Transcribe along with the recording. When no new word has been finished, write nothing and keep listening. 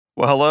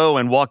Well, hello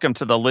and welcome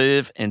to the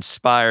Live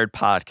Inspired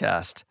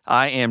podcast.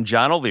 I am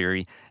John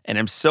O'Leary, and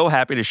I'm so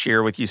happy to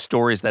share with you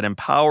stories that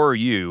empower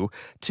you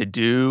to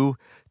do,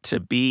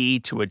 to be,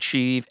 to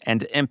achieve,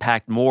 and to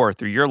impact more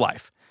through your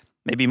life.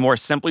 Maybe more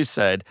simply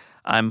said,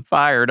 I'm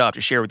fired up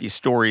to share with you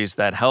stories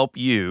that help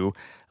you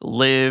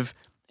live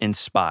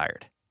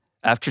inspired.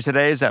 After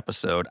today's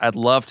episode, I'd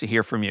love to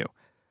hear from you.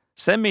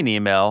 Send me an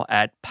email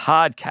at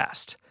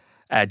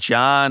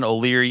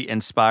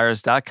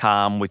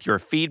podcast@johnolearyinspires.com with your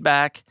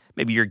feedback,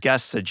 maybe your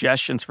guest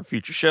suggestions for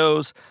future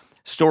shows,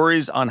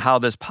 stories on how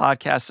this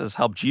podcast has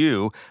helped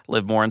you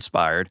live more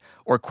inspired,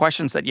 or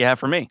questions that you have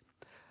for me.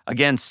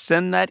 Again,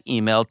 send that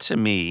email to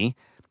me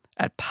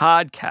at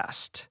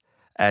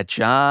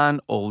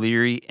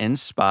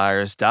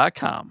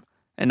podcast@johnolearyinspires.com.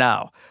 And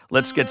now,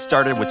 let's get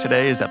started with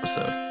today's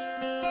episode.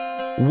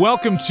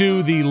 Welcome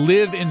to the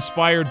Live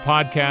Inspired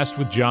podcast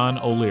with John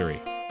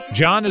O'Leary.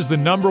 John is the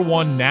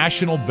 #1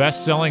 national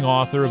best-selling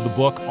author of the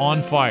book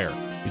On Fire.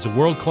 He's a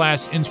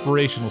world-class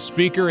inspirational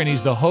speaker, and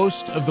he's the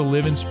host of the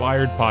Live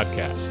Inspired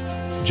podcast.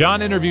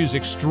 John interviews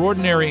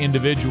extraordinary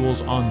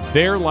individuals on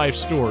their life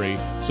story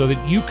so that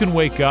you can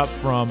wake up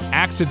from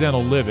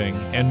accidental living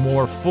and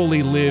more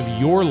fully live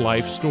your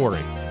life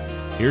story.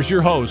 Here's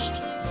your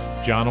host,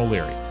 John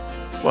O'Leary.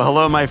 Well,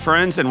 hello, my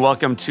friends, and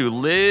welcome to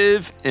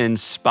Live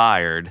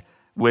Inspired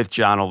with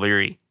John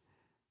O'Leary.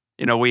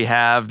 You know, we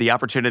have the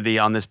opportunity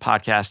on this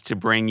podcast to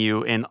bring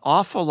you an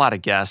awful lot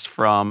of guests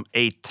from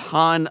a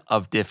ton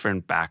of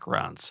different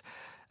backgrounds.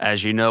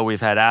 As you know, we've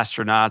had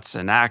astronauts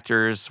and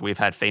actors, we've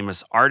had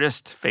famous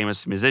artists,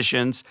 famous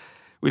musicians,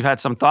 we've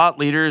had some thought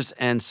leaders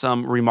and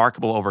some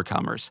remarkable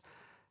overcomers.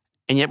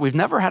 And yet we've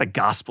never had a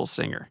gospel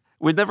singer.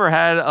 We've never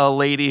had a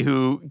lady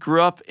who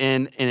grew up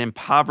in an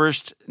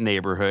impoverished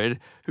neighborhood,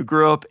 who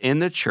grew up in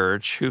the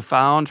church, who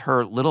found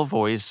her little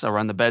voice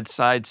around the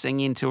bedside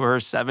singing to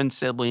her 7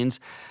 siblings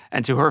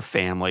and to her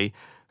family,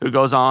 who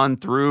goes on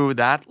through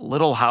that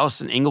little house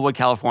in Inglewood,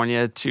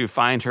 California to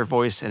find her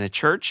voice in a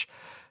church,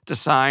 to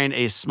sign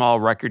a small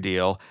record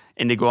deal,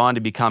 and to go on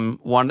to become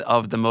one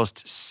of the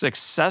most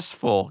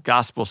successful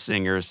gospel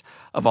singers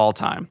of all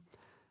time.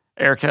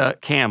 Erica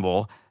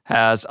Campbell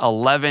has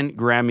 11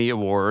 Grammy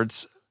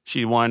Awards.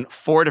 She won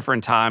 4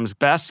 different times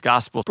Best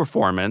Gospel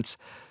Performance.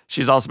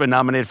 She's also been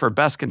nominated for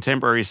Best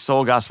Contemporary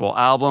Soul Gospel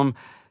Album.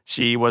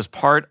 She was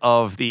part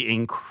of the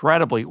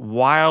incredibly,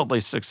 wildly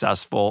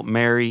successful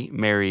Mary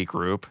Mary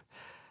group.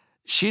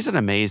 She's an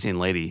amazing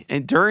lady.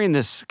 And during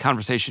this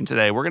conversation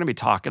today, we're going to be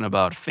talking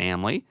about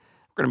family.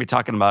 We're going to be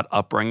talking about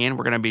upbringing.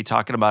 We're going to be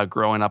talking about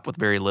growing up with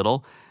very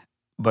little,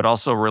 but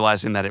also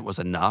realizing that it was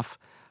enough.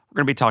 We're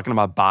going to be talking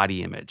about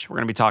body image. We're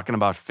going to be talking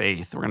about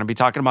faith. We're going to be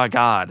talking about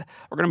God.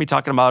 We're going to be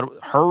talking about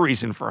her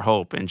reason for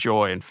hope and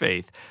joy and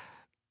faith,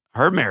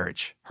 her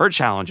marriage, her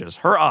challenges,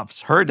 her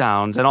ups, her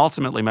downs, and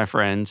ultimately, my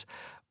friends,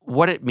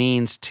 what it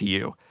means to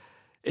you.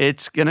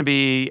 It's going to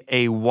be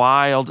a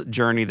wild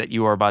journey that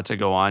you are about to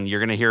go on. You're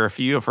going to hear a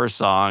few of her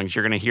songs.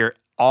 You're going to hear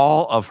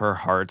all of her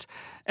heart.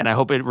 And I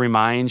hope it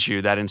reminds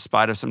you that in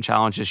spite of some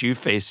challenges you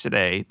face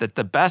today, that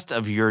the best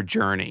of your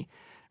journey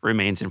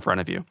remains in front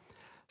of you.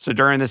 So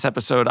during this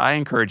episode, I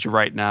encourage you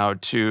right now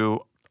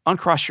to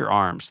uncross your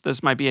arms.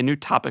 This might be a new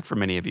topic for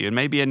many of you. It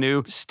may be a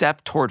new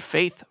step toward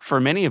faith for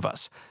many of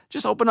us.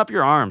 Just open up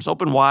your arms,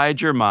 open wide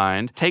your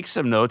mind, take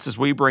some notes as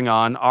we bring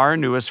on our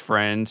newest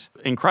friend,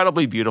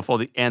 incredibly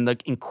beautiful and the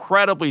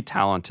incredibly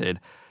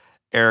talented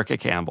Erica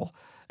Campbell.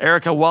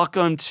 Erica,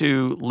 welcome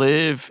to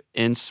Live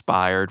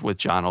Inspired with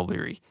John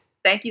O'Leary.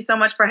 Thank you so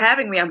much for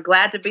having me. I'm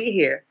glad to be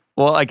here.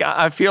 Well,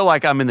 I feel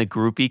like I'm in the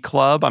groupie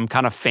club. I'm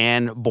kind of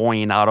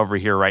fanboying out over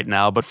here right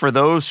now. But for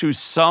those who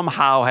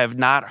somehow have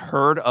not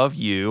heard of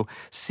you,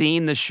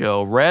 seen the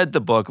show, read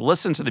the book,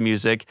 listened to the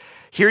music,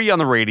 hear you on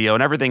the radio,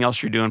 and everything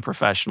else you're doing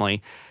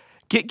professionally,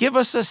 give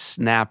us a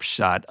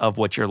snapshot of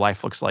what your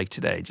life looks like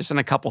today. Just in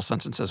a couple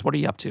sentences, what are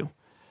you up to?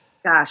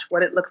 Gosh,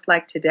 what it looks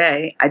like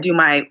today. I do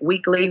my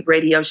weekly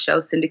radio show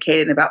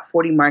syndicated in about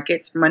 40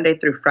 markets Monday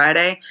through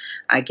Friday.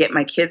 I get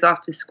my kids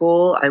off to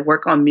school. I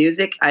work on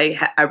music. I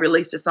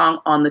released a song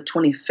on the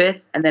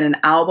 25th and then an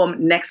album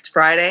next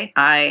Friday.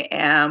 I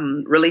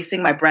am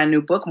releasing my brand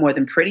new book, More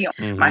Than Pretty.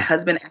 Mm-hmm. My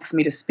husband asked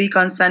me to speak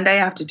on Sunday.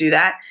 I have to do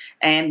that.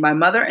 And my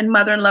mother and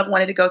mother-in-law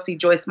wanted to go see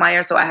Joyce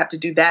Meyer, so I have to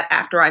do that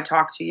after I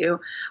talk to you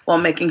while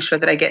making sure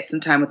that I get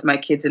some time with my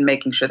kids and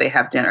making sure they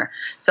have dinner.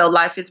 So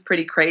life is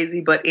pretty crazy,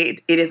 but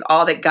it is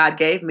all that God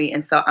gave me.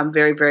 And so I'm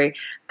very, very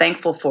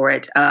thankful for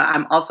it.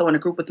 I'm also in a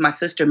group with my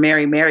sister,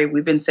 Mary Mary.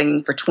 We've been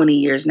singing for 20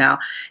 years now.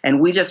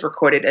 And we just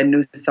recorded a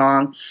new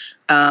song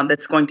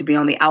that's going to be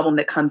on the album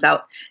that comes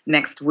out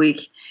next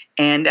week.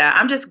 And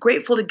I'm just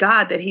grateful to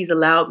God that he's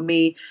allowed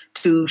me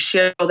to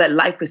show that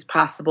life is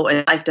possible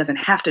and life doesn't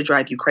have to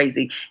drive you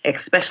crazy,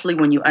 especially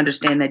when you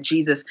understand that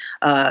Jesus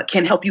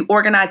can help you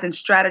organize and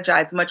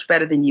strategize much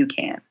better than you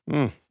can.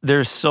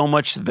 There's so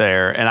much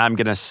there, and I'm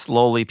going to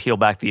slowly peel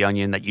back the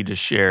onion that you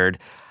just shared.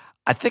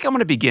 I think I'm going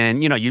to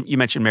begin, you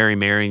mentioned Mary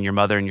and your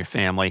mother and your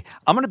family.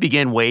 I'm going to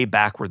begin way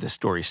back where the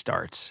story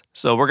starts.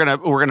 So we're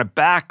going to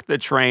back the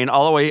train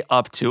all the way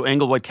up to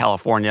Inglewood,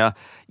 California.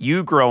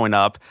 You growing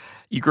up,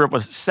 you grew up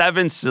with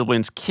 7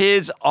 siblings,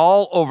 kids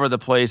all over the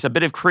place, a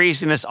bit of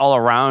craziness all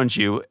around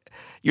you.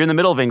 You're in the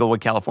middle of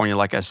Inglewood, California,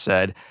 like I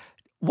said.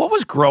 What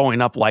was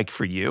growing up like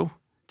for you?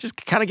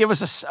 Just kind of give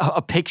us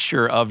a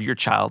picture of your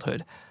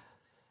childhood.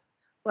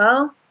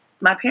 Well,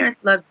 my parents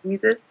loved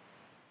Jesus,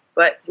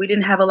 but we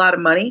didn't have a lot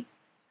of money.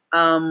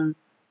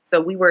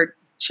 So we were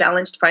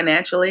challenged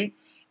financially,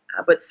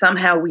 but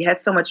somehow we had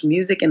so much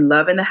music and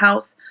love in the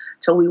house,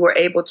 so we were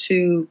able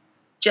to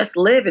just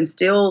live and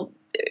still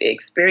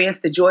experience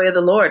the joy of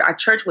the Lord. Our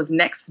church was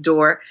next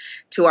door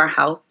to our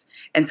house.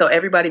 And so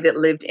everybody that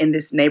lived in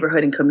this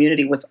neighborhood and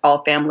community was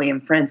all family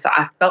and friends. So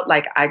I felt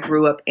like I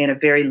grew up in a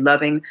very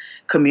loving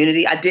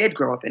community. I did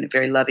grow up in a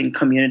very loving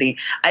community.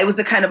 It was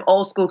the kind of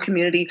old school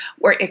community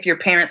where if your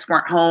parents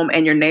weren't home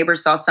and your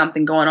neighbors saw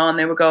something going on,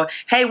 they would go,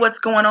 "Hey, what's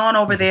going on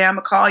over there? I'm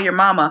going to call your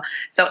mama."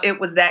 So it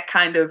was that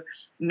kind of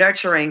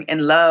nurturing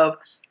and love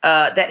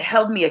that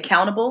held me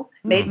accountable,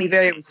 made me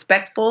very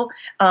respectful,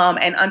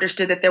 and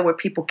understood that there were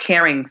people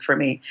caring for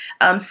me.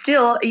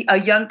 Still a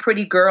young,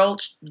 pretty girl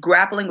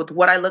grappling with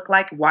what I look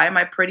like. Why am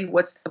I pretty?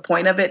 What's the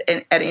point of it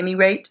at any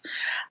rate?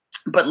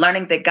 But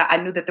learning that God, I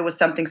knew that there was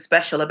something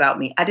special about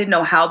me. I didn't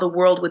know how the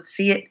world would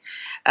see it,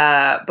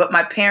 but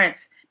my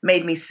parents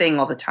made me sing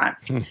all the time.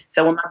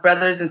 So when my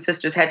brothers and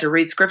sisters had to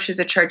read scriptures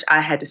at church, I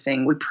had to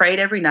sing. We prayed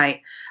every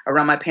night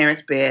around my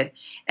parents' bed.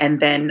 And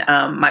then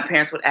my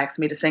parents would ask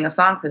me to sing a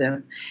song for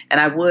them.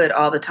 And I would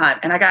all the time.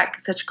 And I got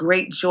such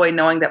great joy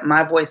knowing that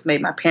my voice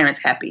made my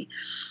parents happy.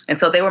 And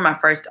so they were my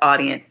first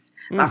audience,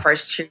 my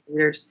first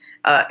cheerleaders,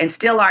 and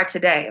still are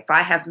today. If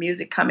I have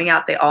music coming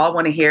out, they all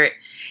want to hear it.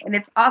 And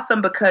it's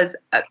awesome because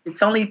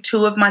it's only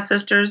 2 of my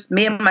sisters,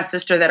 me and my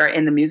sister, that are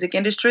in the music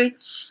industry.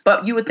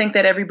 But you would think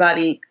that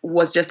everybody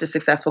was just as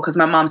successful because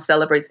my mom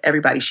celebrates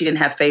everybody. She didn't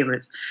have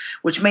favorites,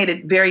 which made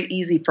it very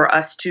easy for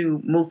us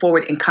to move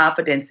forward in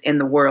confidence in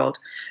the world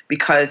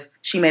because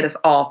she made us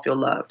all feel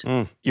loved.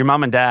 Your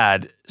mom and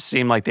dad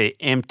seemed like they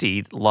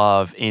emptied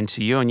love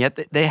into you, and yet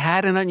they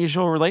had an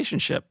unusual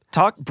relationship.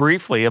 Talk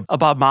briefly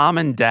about mom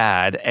and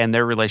dad and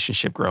their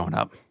relationship growing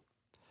up.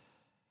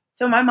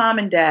 So my mom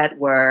and dad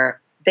were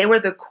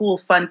the cool,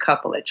 fun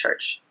couple at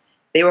church.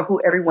 They were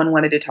who everyone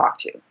wanted to talk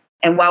to.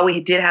 And while we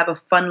did have a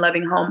fun,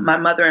 loving home, my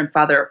mother and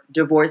father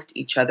divorced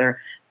each other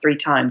 3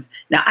 times.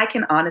 Now, I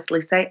can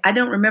honestly say I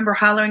don't remember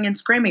hollering and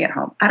screaming at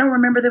home. I don't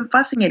remember them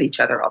fussing at each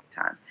other all the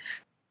time.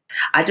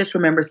 I just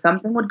remember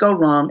something would go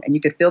wrong, and you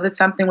could feel that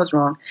something was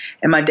wrong,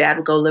 and my dad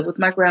would go live with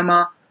my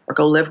grandma or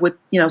go live with,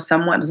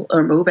 someone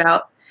or move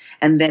out,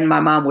 and then my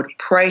mom would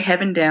pray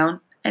heaven down,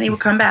 and he would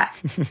come back.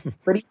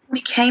 But even when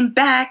he came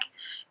back,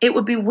 it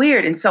would be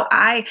weird. And so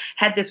I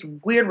had this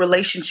weird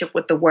relationship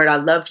with the word "I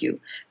love you"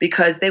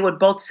 because they would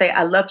both say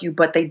 "I love you,"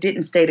 but they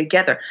didn't stay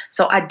together.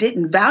 So I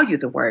didn't value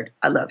the word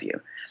 "I love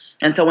you."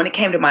 And so when it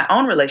came to my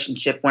own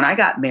relationship, when I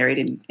got married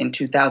in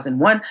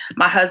 2001,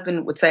 my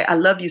husband would say, "I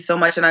love you so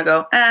much." And I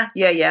go,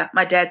 yeah.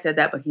 My dad said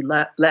that, but he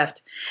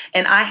left.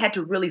 And I had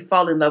to really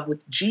fall in love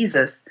with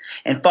Jesus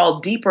and fall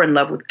deeper in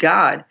love with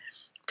God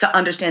to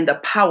understand the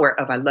power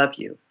of "I love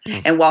you."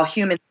 And while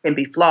humans can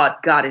be flawed,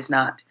 God is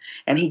not.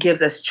 And he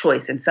gives us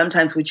choice. And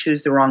sometimes we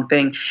choose the wrong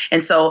thing.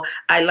 And so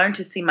I learned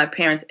to see my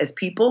parents as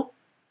people.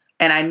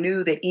 And I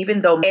knew that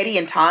even though Eddie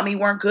and Tommy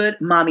weren't good,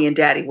 Mommy and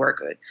Daddy were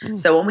good.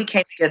 So when we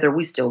came together,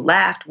 we still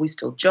laughed, we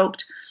still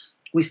joked,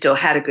 we still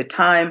had a good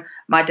time.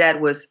 My dad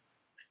was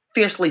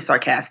fiercely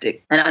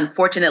sarcastic. And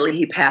unfortunately,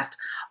 he passed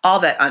all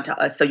that onto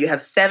us. So you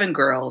have 7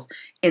 girls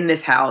in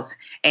this house.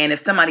 And if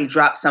somebody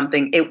dropped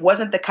something, it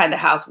wasn't the kind of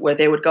house where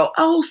they would go,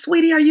 "Oh,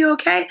 sweetie, are you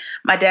okay?"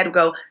 My dad would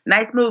go,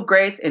 "Nice move,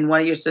 Grace." And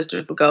one of your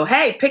sisters would go,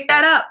 "Hey, pick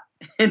that up."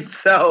 And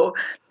so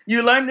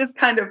you learn this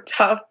kind of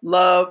tough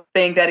love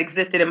thing that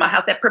existed in my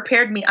house that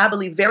prepared me, I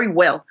believe, very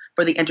well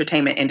for the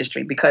entertainment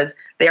industry because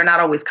they are not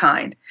always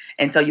kind.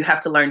 And so you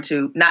have to learn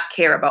to not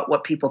care about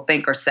what people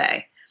think or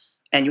say.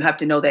 And you have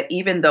to know that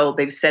even though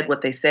they've said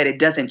what they said, it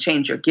doesn't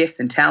change your gifts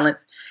and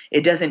talents.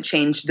 It doesn't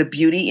change the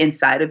beauty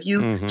inside of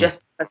you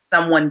just because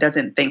someone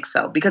doesn't think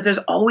so. Because there's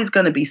always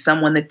going to be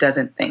someone that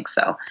doesn't think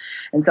so.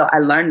 And so I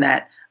learned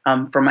that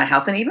from my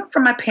house and even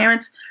from my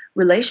parents'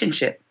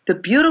 relationship. The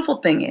beautiful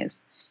thing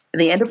is, at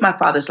the end of my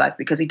father's life,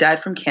 because he died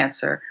from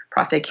cancer,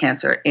 prostate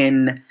cancer,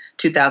 in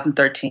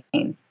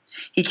 2013,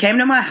 he came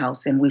to my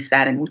house and we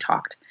sat and we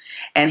talked.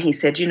 And he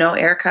said,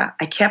 "Erica,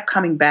 I kept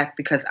coming back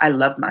because I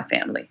loved my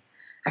family.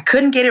 I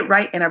couldn't get it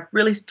right, and I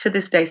really, to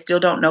this day, still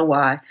don't know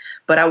why.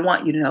 But I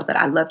want you to know that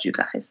I loved you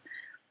guys."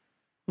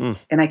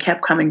 And I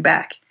kept coming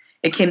back.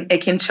 It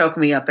can choke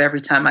me up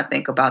every time I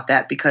think about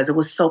that because it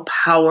was so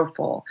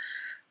powerful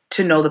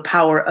to know the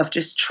power of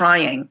just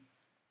trying.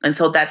 And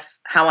so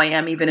that's how I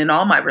am even in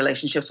all my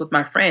relationships with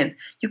my friends.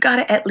 You got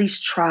to at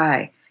least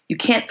try. You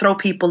can't throw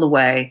people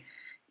away.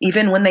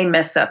 Even when they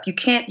mess up, you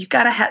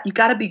got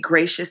to be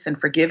gracious and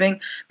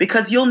forgiving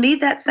because you'll need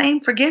that same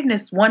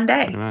forgiveness one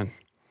day. Amen.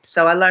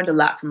 So I learned a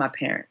lot from my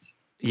parents.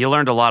 You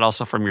learned a lot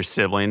also from your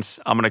siblings.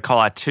 I'm going to call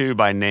out two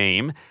by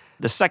name.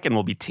 The second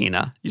will be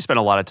Tina. You spent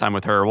a lot of time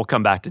with her. We'll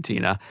come back to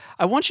Tina.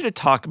 I want you to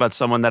talk about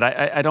someone that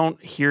I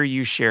don't hear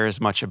you share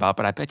as much about,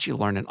 but I bet you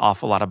learned an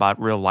awful lot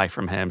about real life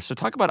from him. So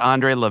talk about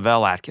Andre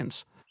Lavelle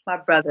Atkins. My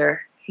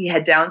brother, he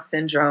had Down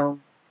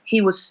syndrome.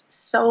 He was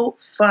so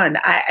fun.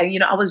 I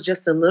was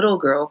just a little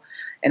girl,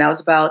 and I was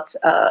about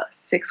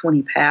 6 when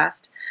he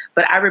passed.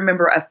 But I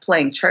remember us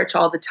playing church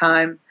all the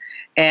time,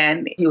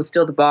 and he was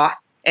still the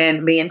boss.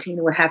 And me and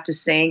Tina would have to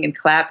sing and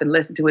clap and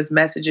listen to his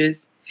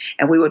messages.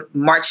 And we would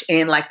march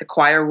in like the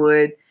choir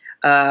would,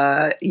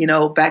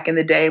 back in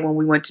the day when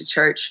we went to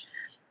church.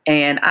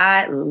 And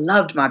I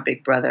loved my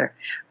big brother.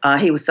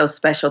 He was so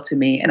special to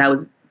me. And I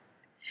was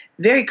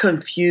very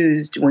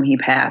confused when he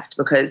passed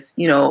because,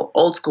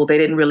 old school, they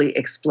didn't really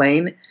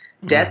explain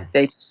death.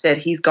 They just said,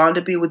 he's gone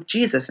to be with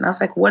Jesus. And I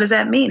was like, what does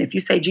that mean? If you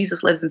say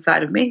Jesus lives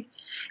inside of me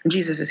and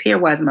Jesus is here,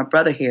 why isn't my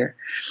brother here?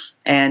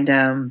 And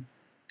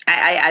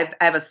I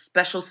have a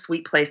special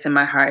sweet place in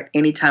my heart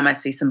anytime I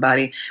see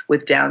somebody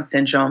with Down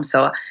syndrome.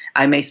 So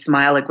I may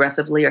smile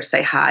aggressively or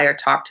say hi or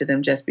talk to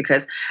them just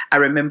because I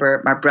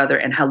remember my brother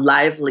and how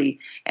lively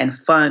and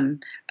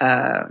fun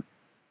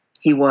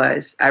he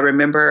was. I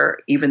remember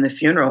even the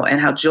funeral and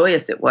how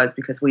joyous it was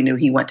because we knew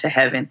he went to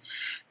heaven.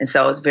 And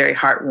so it was very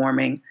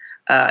heartwarming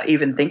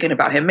even thinking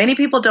about him. Many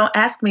people don't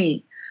ask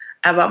me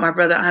about my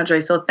brother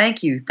Andre, so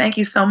thank you. Thank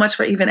you so much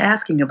for even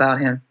asking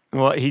about him.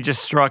 Well, he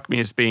just struck me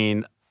as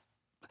being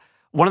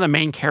one of the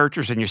main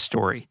characters in your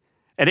story.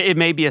 And it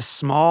may be a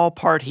small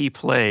part he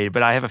played,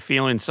 but I have a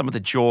feeling some of the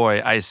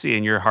joy I see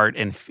in your heart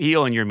and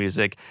feel in your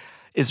music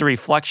is a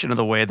reflection of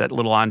the way that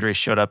little Andre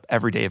showed up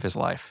every day of his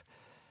life.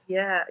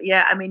 Yeah.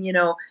 I mean,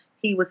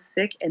 he was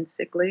sick and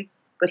sickly,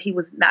 but he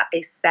was not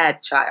a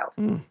sad child.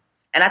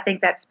 And I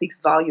think that speaks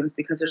volumes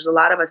because there's a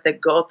lot of us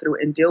that go through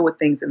and deal with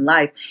things in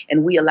life,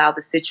 and we allow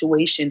the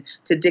situation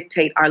to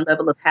dictate our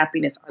level of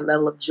happiness, our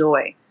level of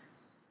joy.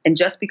 And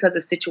just because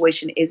a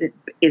situation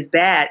is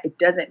bad, it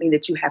doesn't mean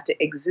that you have to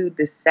exude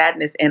this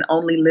sadness and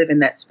only live in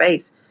that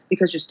space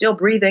because you're still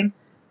breathing,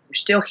 you're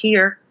still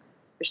here,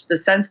 the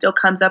sun still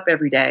comes up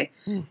every day.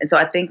 And so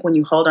I think when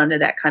you hold on to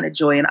that kind of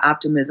joy and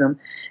optimism,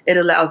 it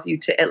allows you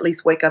to at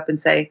least wake up and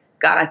say,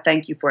 God, I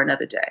thank you for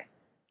another day.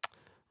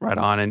 Right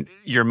on. And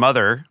your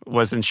mother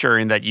was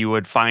ensuring that you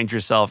would find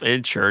yourself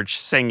in church,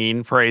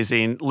 singing,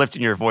 praising,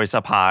 lifting your voice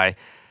up high.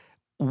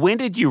 When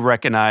did you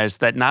recognize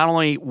that not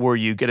only were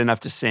you good enough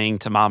to sing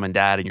to mom and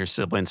dad and your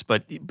siblings,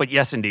 but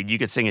yes, indeed, you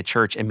could sing at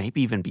church and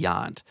maybe even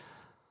beyond?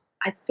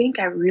 I think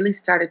I really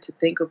started to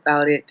think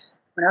about it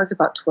when I was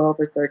about 12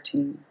 or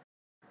 13.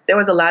 There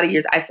was a lot of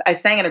years. I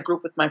sang in a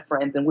group with my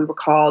friends, and we were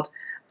called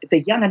the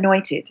Young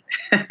Anointed.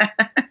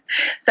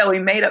 So we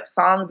made up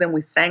songs and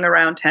we sang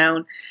around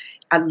town.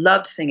 I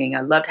loved singing.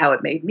 I loved how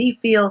it made me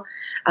feel.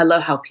 I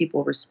loved how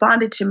people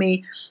responded to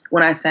me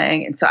when I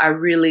sang. And so I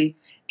really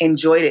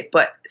enjoyed it.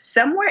 But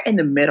somewhere in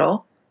the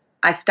middle,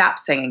 I stopped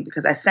singing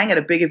because I sang at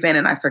a big event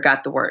and I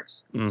forgot the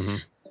words.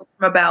 So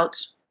from about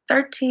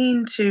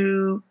 13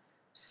 to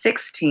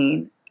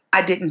 16,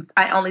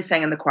 I only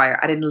sang in the choir.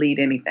 I didn't lead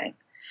anything.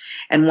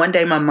 And one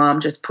day my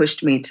mom just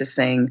pushed me to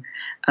sing.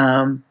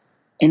 And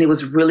it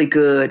was really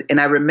good. And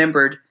I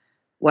remembered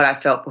what I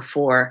felt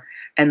before.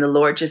 And the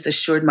Lord just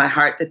assured my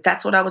heart that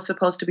that's what I was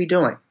supposed to be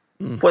doing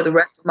for the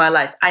rest of my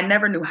life. I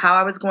never knew how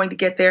I was going to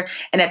get there.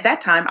 And at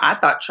that time, I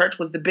thought church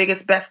was the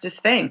biggest,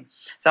 bestest thing.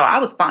 So I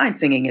was fine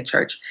singing at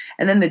church.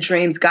 And then the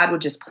dreams, God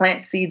would just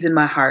plant seeds in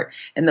my heart.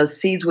 And those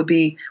seeds would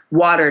be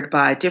watered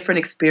by different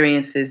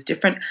experiences,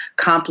 different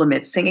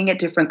compliments, singing at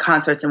different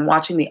concerts and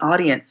watching the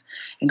audience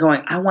and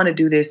going, I want to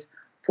do this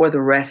for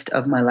the rest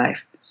of my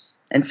life.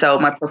 And so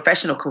my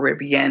professional career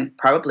began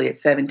probably at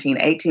 17,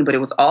 18, but it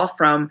was all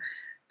from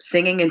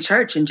singing in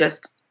church and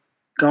just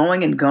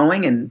going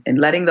and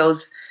letting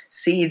those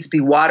seeds be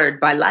watered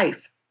by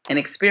life and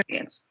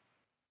experience.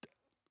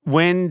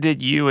 When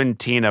did you and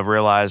Tina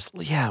realize,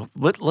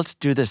 let's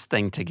do this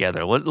thing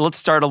together? Let's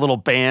start a little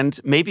band.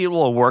 Maybe it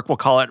will work. We'll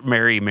call it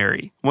Mary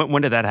Mary.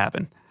 When did that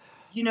happen?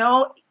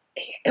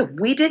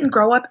 We didn't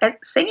grow up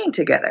singing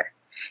together.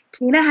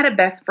 Tina had a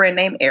best friend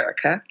named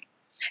Erica,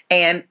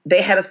 and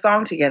they had a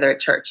song together at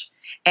church.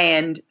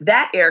 And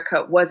that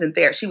Erica wasn't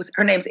there.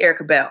 Her name's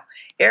Erica Bell.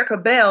 Erica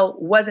Bell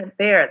wasn't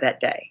there that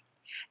day.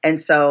 And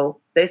so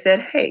they said,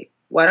 hey,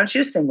 why don't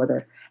you sing with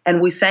her?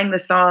 And we sang the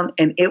song,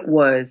 and it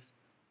was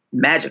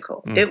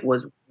magical. It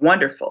was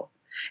wonderful.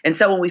 And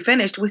so when we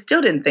finished, we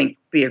still didn't think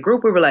be a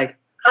group. We were like,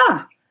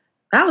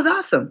 that was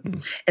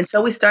awesome. And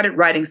so we started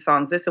writing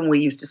songs. This is when we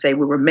used to say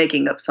we were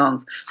making up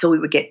songs. So we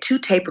would get 2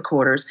 tape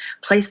recorders,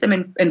 place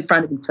them in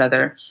front of each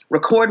other,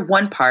 record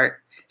one part,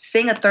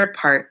 sing a third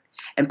part,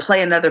 and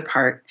play another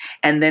part.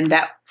 And then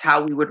that's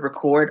how we would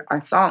record our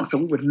songs. So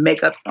we would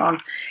make up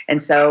songs. And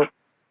so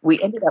we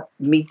ended up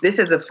this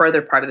is a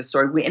further part of the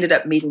story. We ended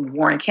up meeting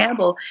Warren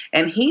Campbell,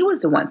 and he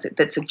was the one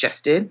that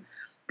suggested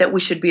that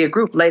we should be a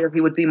group. Later, he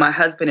would be my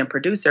husband and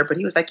producer, but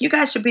he was like, you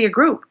guys should be a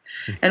group.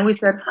 And we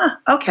said,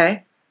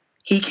 okay.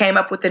 He came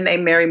up with the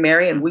name Mary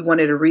Mary, and we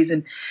wanted a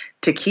reason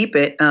to keep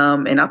it.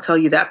 And I'll tell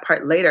you that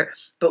part later.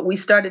 But we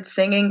started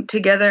singing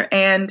together,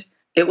 and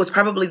it was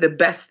probably the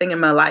best thing in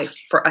my life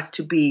for us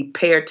to be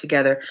paired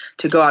together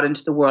to go out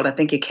into the world. I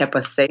think it kept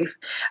us safe.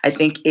 I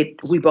think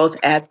we both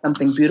add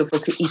something beautiful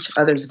to each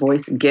other's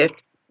voice and gift.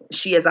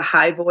 She has a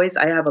high voice,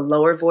 I have a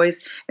lower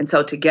voice. And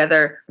so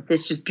together, it's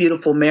this just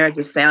beautiful marriage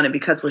of sound. And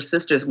because we're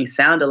sisters, we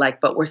sound alike,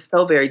 but we're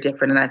so very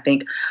different. And I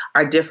think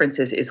our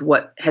differences is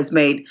what has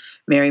made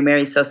Mary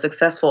Mary so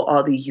successful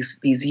all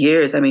these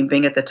years. I mean,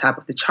 being at the top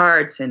of the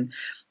charts and,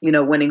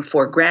 winning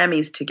 4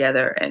 Grammys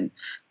together and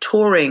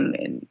touring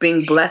and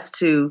being blessed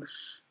to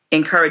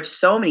encourage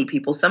so many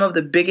people. Some of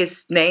the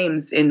biggest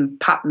names in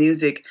pop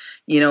music,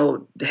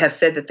 have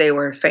said that they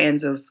were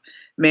fans of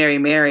Mary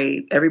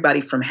Mary,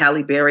 everybody from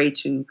Halle Berry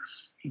to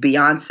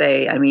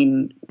Beyonce. I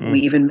mean,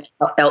 we even met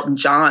Elton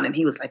John, and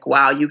he was like,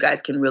 wow, you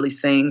guys can really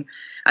sing.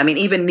 I mean,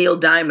 even Neil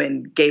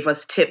Diamond gave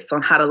us tips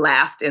on how to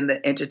last in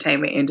the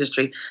entertainment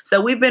industry.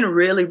 So we've been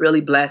really,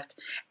 really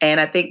blessed. And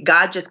I think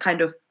God just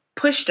kind of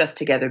pushed us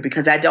together,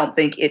 because I don't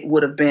think it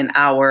would have been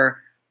our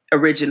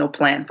original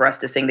plan for us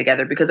to sing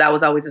together, because I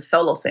was always a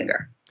solo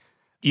singer.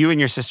 You and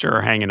your sister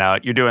are hanging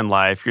out. You're doing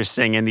live. You're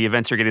singing. The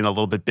events are getting a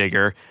little bit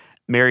bigger.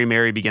 Mary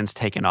Mary begins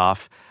taking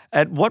off.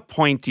 At what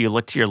point do you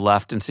look to your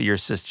left and see your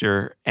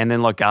sister, and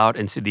then look out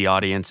and see the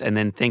audience, and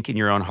then think in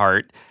your own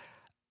heart,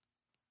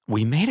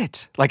 we made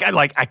it?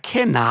 I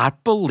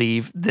cannot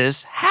believe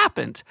this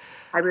happened.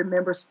 I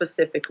remember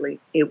specifically,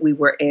 we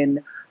were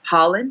in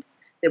Holland.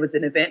 There was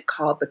an event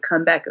called The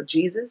Comeback of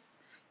Jesus.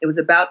 It was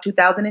about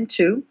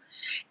 2002.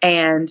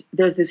 And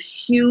there's this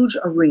huge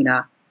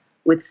arena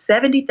with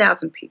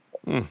 70,000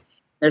 people.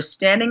 They're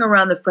standing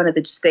around the front of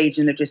the stage,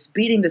 and they're just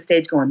beating the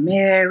stage going,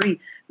 Mary,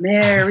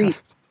 Mary.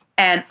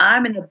 And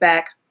I'm in the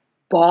back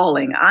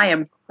bawling. I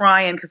am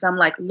crying because I'm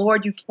like,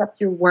 Lord, you kept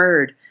your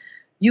word.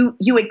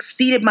 You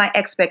exceeded my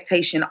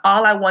expectation.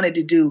 All I wanted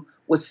to do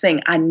was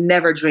sing. I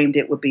never dreamed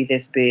it would be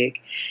this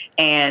big.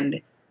 And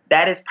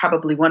that is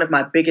probably one of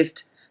my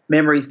biggest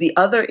memories. The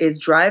other is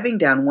driving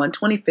down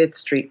 125th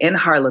Street in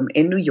Harlem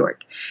in New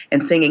York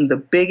and singing the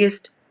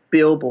biggest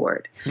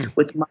billboard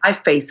with my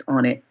face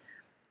on it.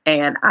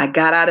 And I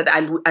got out of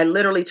I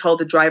literally told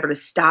the driver to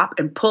stop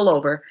and pull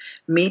over.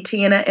 Me,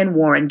 Tina, and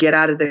Warren get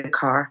out of the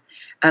car.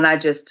 And I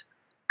just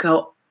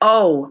go,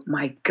 oh,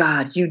 my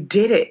God, you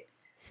did it.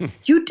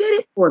 You did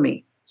it for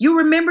me. You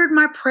remembered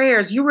my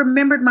prayers. You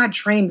remembered my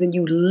dreams. And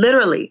you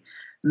literally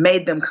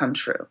made them come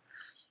true.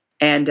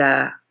 And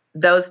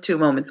those 2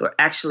 moments were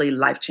actually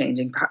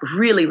life-changing,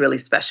 really, really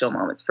special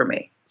moments for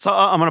me. So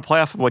I'm going to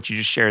play off of what you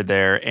just shared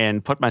there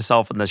and put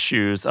myself in the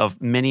shoes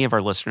of many of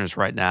our listeners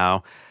right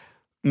now.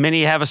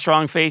 Many have a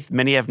strong faith,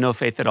 many have no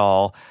faith at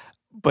all.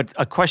 But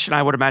a question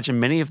I would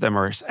imagine many of them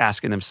are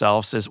asking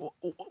themselves is,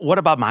 what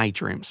about my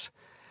dreams?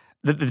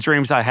 The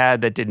dreams I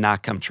had that did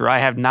not come true. I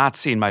have not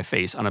seen my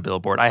face on a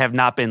billboard. I have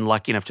not been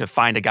lucky enough to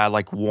find a guy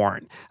like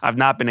Warren. I've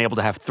not been able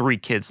to have 3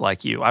 kids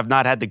like you. I've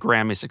not had the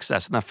Grammy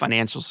success and the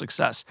financial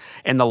success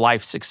and the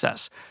life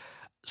success.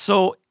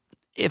 So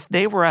if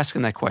they were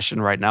asking that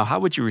question right now, how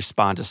would you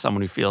respond to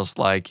someone who feels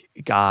like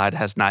God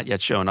has not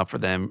yet shown up for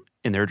them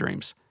in their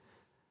dreams?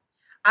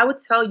 I would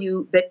tell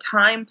you that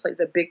time plays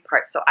a big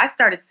part. So I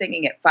started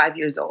singing at 5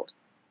 years old,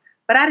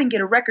 but I didn't get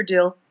a record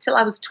deal till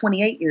I was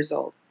 28 years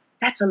old.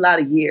 That's a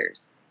lot of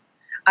years.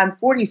 I'm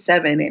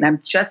 47, and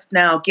I'm just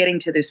now getting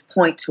to this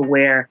point to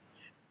where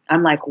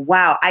I'm like,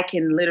 wow, I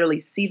can literally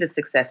see the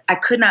success. I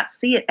could not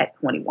see it at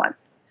 21.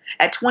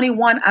 At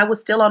 21, I was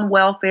still on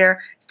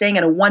welfare, staying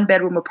in a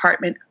 1-bedroom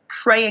apartment,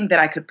 praying that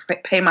I could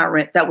pay my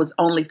rent. That was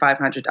only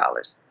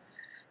 $500.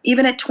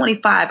 Even at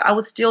 25, I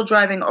was still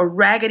driving a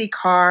raggedy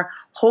car,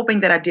 hoping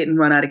that I didn't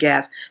run out of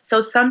gas.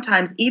 So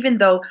sometimes, even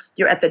though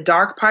you're at the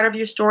dark part of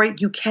your story,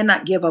 you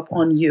cannot give up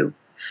on you.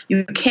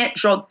 You can't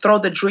throw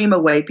the dream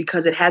away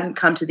because it hasn't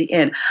come to the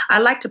end. I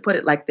like to put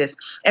it like this.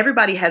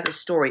 Everybody has a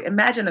story.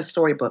 Imagine a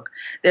storybook.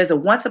 There's a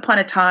once upon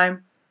a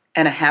time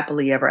and a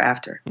happily ever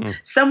after.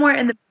 Somewhere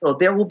in the middle,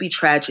 there will be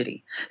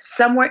tragedy.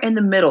 Somewhere in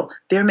the middle,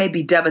 there may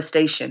be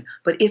devastation.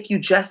 But if you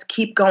just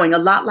keep going, a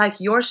lot like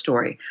your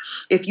story,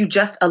 if you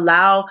just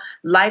allow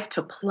life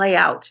to play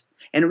out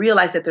and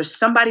realize that there's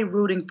somebody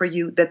rooting for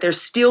you, that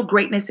there's still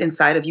greatness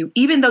inside of you,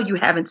 even though you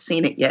haven't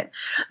seen it yet,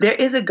 there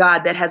is a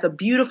God that has a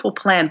beautiful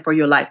plan for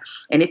your life.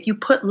 And if you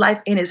put life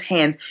in his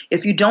hands,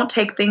 if you don't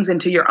take things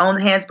into your own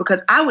hands,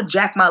 because I would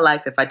jack my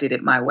life if I did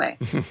it my way.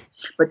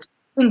 But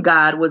trusting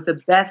God was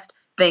the best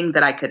thing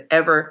that I could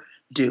ever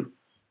do.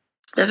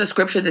 There's a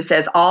scripture that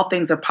says all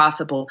things are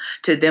possible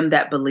to them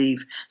that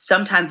believe.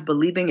 Sometimes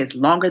believing is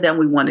longer than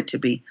we want it to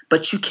be,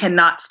 but you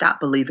cannot stop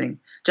believing.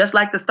 Just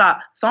like the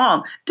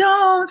song,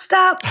 don't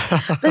stop.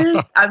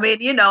 I mean,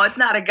 it's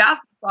not a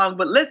gospel song,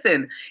 but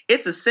listen,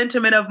 it's a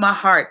sentiment of my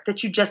heart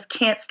that you just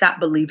can't stop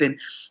believing.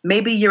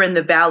 Maybe you're in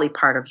the valley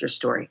part of your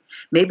story.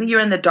 Maybe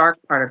you're in the dark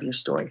part of your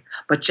story.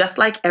 But just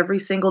like every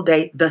single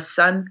day, the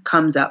sun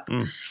comes up.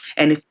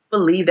 And if you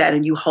believe that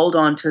and you hold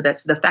on to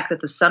that, the fact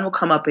that the sun will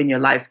come up in your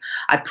life,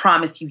 I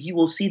promise you, you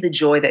will see the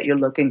joy that you're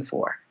looking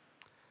for.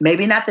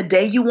 Maybe not the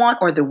day you want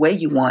or the way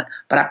you want,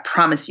 but I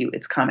promise you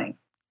it's coming.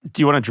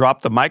 Do you want to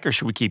drop the mic or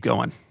should we keep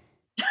going?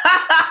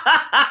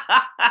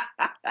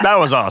 That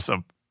was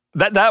awesome.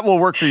 That will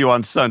work for you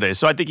on Sunday.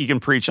 So I think you can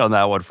preach on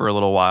that one for a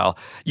little while.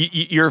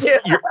 You're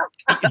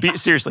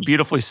seriously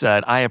beautifully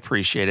said. I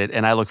appreciate it.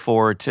 And I look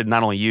forward to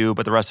not only you,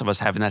 but the rest of us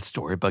having that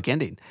storybook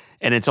ending.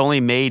 And it's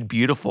only made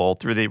beautiful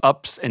through the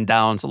ups and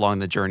downs along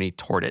the journey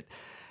toward it.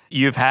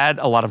 You've had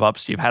a lot of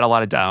ups. You've had a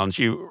lot of downs.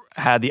 You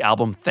had the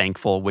album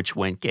Thankful, which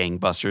went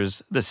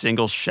gangbusters. The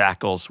single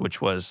Shackles, which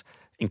was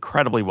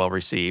incredibly well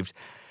received.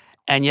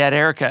 And yet,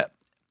 Erica,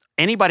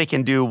 anybody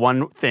can do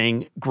one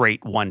thing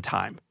great one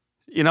time.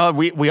 You know,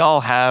 we all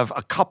have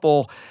a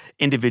couple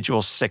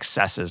individual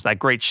successes, that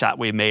great shot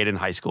we made in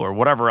high school or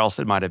whatever else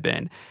it might have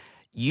been.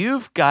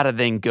 You've got to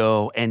then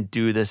go and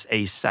do this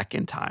a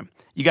second time.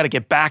 You got to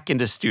get back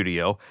into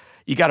studio.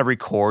 You got to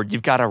record.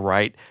 You've got to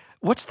write.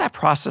 What's that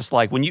process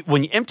like? When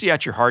you empty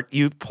out your heart,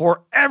 you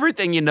pour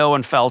everything you know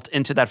and felt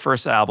into that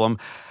first album,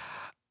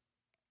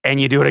 and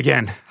you do it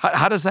again.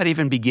 How does that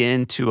even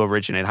begin to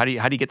originate? How do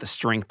you get the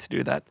strength to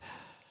do that?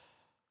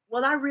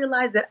 Well, I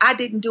realized that I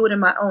didn't do it in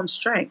my own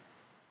strength.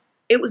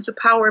 It was the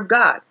power of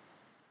God.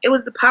 It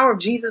was the power of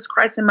Jesus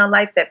Christ in my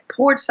life that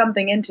poured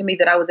something into me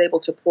that I was able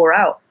to pour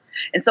out.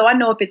 And so I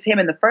know if it's him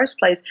in the first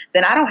place,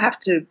 then I don't have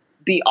to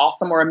be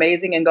awesome or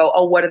amazing and go,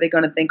 oh, what are they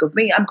going to think of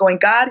me? I'm going,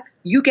 God,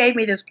 you gave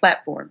me this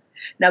platform.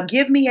 Now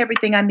give me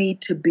everything I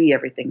need to be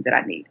everything that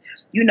I need.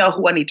 You know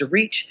who I need to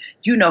reach.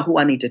 You know who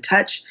I need to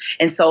touch.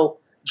 And so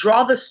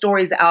draw the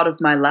stories out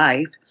of my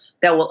life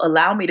that will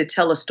allow me to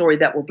tell a story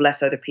that will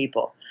bless other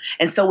people.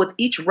 And so with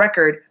each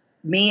record,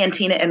 me and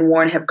Tina and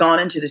Warren have gone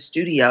into the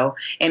studio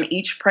and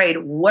each prayed,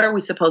 what are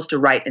we supposed to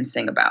write and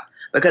sing about?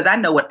 Because I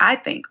know what I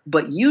think,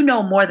 but you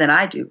know more than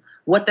I do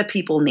what the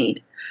people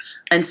need.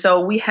 And so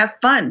we have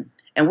fun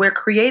and we're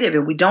creative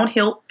and we don't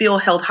feel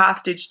held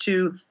hostage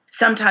to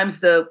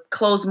sometimes the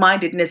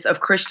closed-mindedness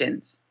of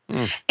Christians.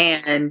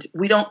 And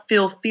we don't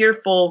feel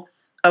fearful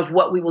of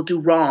what we will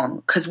do wrong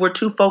because we're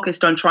too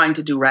focused on trying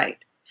to do right.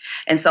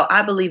 And so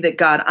I believe that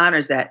God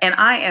honors that. And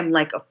I am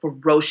like a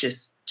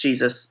ferocious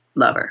Jesus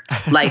lover.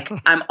 Like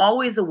I'm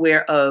always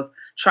aware of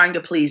trying to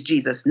please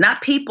Jesus,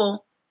 not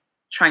people,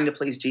 trying to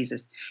please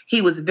Jesus.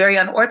 He was very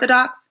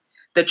unorthodox.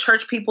 The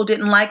church people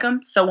didn't like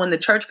him. So when the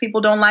church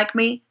people don't like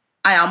me,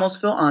 I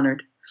almost feel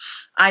honored.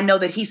 I know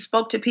that he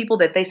spoke to people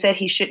that they said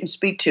he shouldn't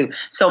speak to.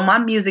 So my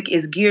music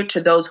is geared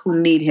to those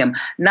who need him.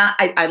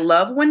 I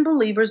love when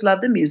believers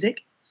love the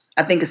music.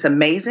 I think it's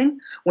amazing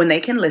when they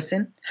can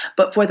listen.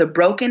 But for the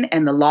broken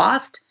and the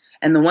lost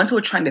and the ones who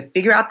are trying to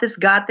figure out this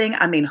God thing,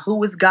 I mean,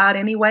 who is God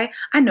anyway?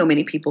 I know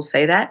many people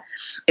say that.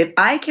 If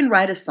I can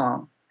write a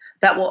song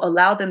that will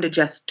allow them to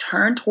just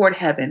turn toward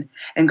heaven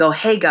and go,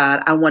 hey,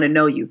 God, I want to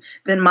know you,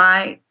 then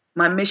my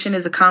mission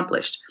is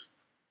accomplished.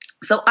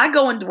 So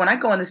when I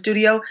go in the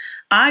studio,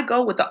 I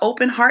go with the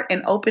open heart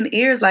and open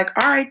ears, like,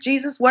 all right,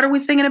 Jesus, what are we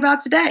singing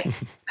about today?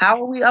 How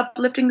are we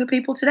uplifting the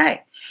people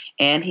today?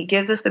 And he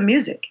gives us the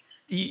music.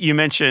 You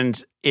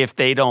mentioned, if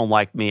they don't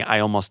like me, I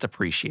almost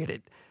appreciate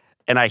it.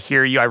 And I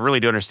hear you. I really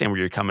do understand where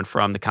you're coming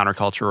from, the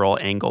countercultural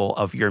angle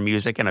of your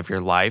music and of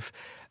your life.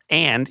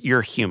 And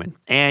you're human,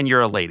 and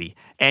you're a lady,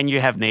 and you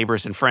have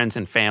neighbors and friends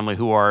and family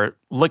who are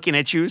looking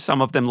at you,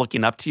 some of them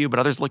looking up to you, but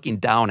others looking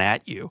down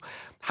at you.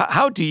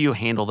 How do you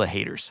handle the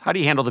haters? How do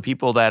you handle the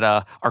people that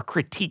are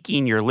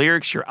critiquing your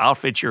lyrics, your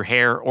outfits, your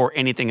hair, or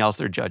anything else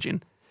they're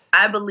judging?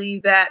 I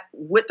believe that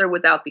with or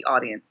without the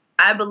audience.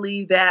 I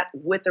believe that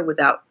with or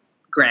without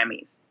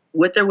Grammys,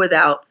 with or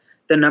without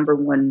the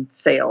 #1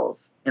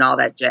 sales and all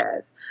that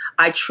jazz.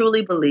 I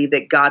truly believe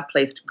that God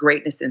placed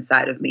greatness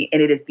inside of me,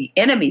 and it is the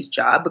enemy's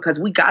job, because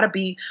we got to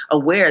be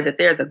aware that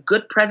there's a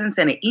good presence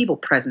and an evil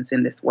presence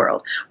in this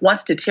world,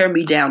 wants to tear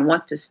me down,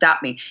 wants to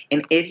stop me.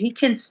 And if he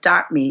can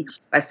stop me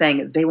by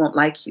saying, they won't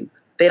like you,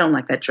 they don't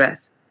like that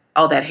dress,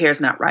 oh, that hair's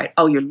not right,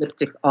 oh, your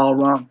lipstick's all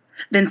wrong,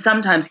 then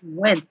sometimes he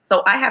wins.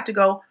 So I have to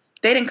go,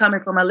 they didn't come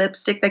in for my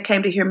lipstick, they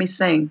came to hear me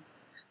sing.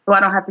 So I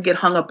don't have to get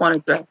hung up on a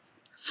dress.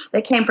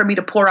 They came for me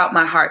to pour out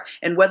my heart.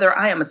 And whether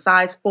I am a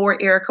size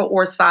 4 Erica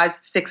or size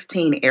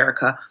 16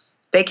 Erica,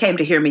 they came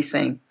to hear me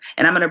sing.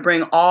 And I'm going to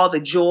bring all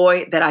the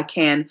joy that I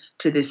can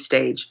to this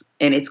stage.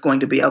 And it's going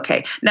to be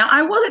okay. Now,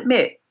 I will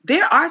admit,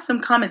 there are some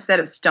comments that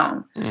have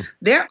stung.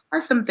 There are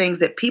some things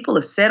that people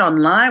have said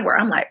online where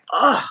I'm like,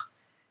 oh,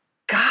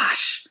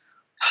 gosh,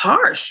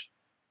 harsh.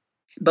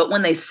 But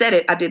when they said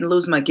it, I didn't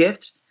lose my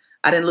gift.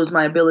 I didn't lose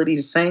my ability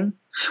to sing.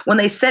 When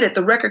they said it,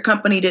 the record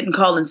company didn't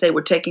call and say,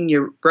 we're taking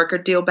your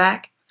record deal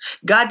back.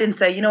 God didn't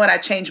say, you know what, I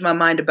changed my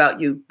mind about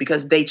you,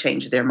 because they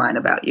changed their mind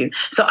about you.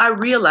 So I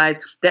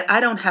realized that I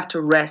don't have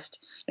to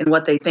rest in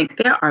what they think.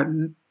 There are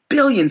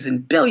billions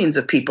and billions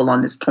of people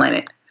on this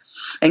planet,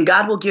 and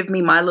God will give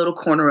me my little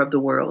corner of the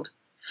world.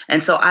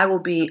 And so I will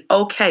be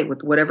okay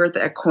with whatever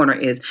that corner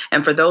is.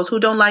 And for those who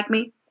don't like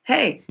me,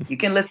 hey, you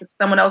can listen to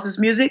someone else's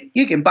music.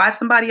 You can buy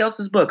somebody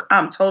else's book.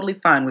 I'm totally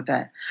fine with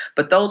that.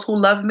 But those who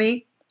love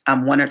me,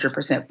 I'm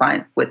 100%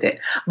 fine with it.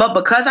 But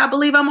because I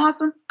believe I'm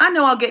awesome, I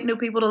know I'll get new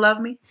people to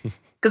love me,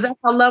 because that's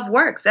how love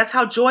works. That's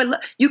how joy,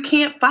 you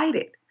can't fight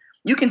it.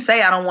 You can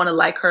say I don't want to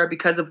like her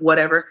because of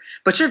whatever,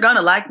 but you're going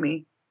to like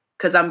me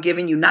because I'm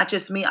giving you not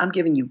just me, I'm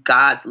giving you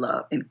God's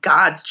love and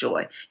God's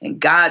joy and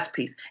God's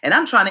peace. And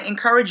I'm trying to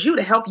encourage you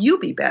to help you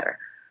be better.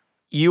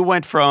 You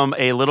went from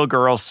a little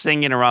girl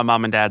singing around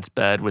mom and dad's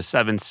bed with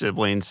 7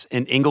 siblings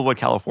in Inglewood,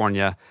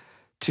 California,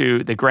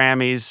 to the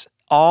Grammys,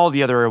 all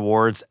the other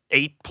awards,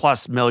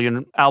 8+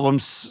 million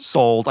albums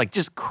sold, like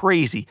just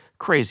crazy,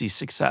 crazy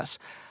success.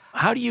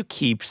 How do you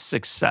keep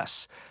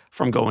success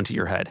from going to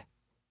your head?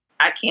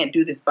 I can't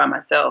do this by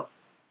myself.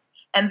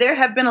 And there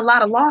have been a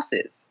lot of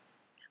losses.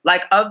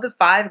 Like of the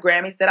 5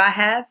 Grammys that I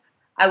have,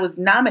 I was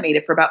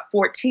nominated for about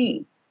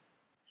 14.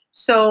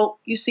 So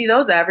you see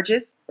those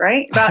averages,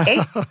 right? About 8.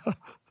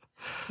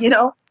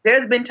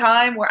 There's been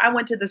time where I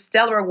went to the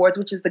Stellar Awards,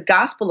 which is the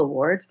gospel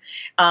awards.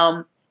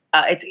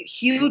 It's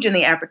huge in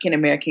the African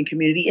American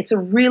community. It's a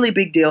really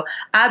big deal.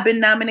 I've been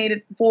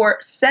nominated for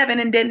 7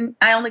 and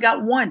I only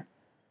got 1.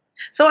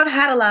 So I've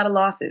had a lot of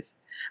losses.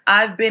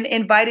 I've been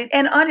invited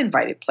and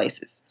uninvited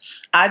places.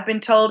 I've been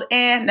told,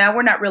 now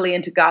we're not really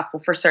into gospel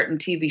for certain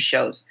TV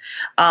shows.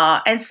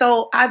 And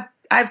so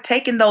I've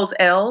taken those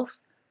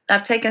L's.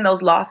 I've taken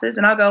those losses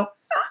and I'll go,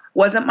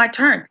 wasn't my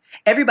turn.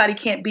 Everybody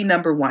can't be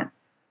number 1.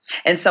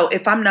 And so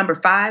if I'm number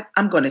 5,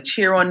 I'm going to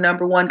cheer on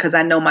number 1 because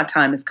I know my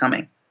time is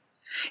coming.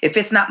 If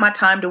it's not my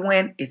time to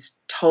win, it's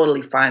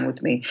totally fine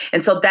with me.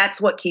 And so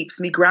that's what keeps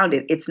me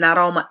grounded. It's not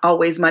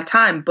always my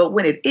time, but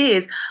when it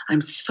is,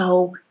 I'm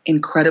so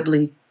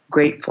incredibly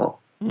grateful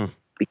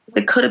because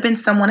it could have been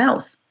someone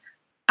else.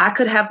 I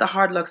could have the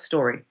hard luck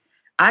story.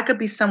 I could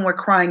be somewhere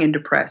crying and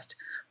depressed,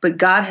 but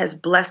God has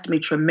blessed me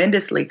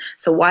tremendously.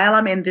 So while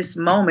I'm in this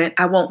moment,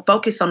 I won't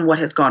focus on what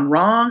has gone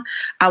wrong.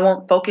 I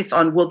won't focus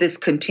on, will this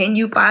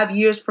continue 5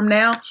 years from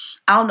now?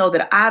 I'll know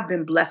that I've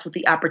been blessed with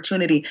the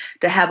opportunity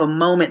to have a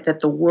moment that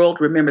the world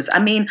remembers. I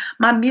mean,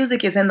 my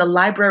music is in the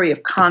Library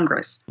of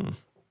Congress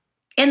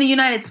in the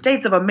United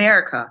States of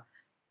America.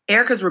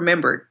 Erica's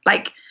remembered.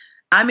 Like,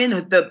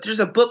 there's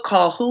a book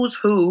called Who's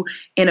Who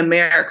in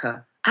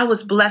America. I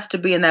was blessed to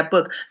be in that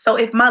book. So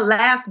if my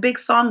last big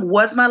song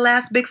was my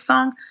last big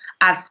song,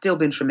 I've still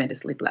been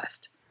tremendously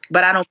blessed.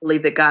 But I don't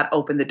believe that God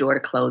opened the door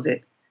to close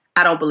it.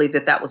 I don't believe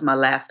that that was my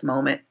last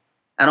moment.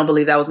 I don't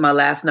believe that was my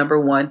last number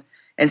 1.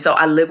 And so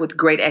I live with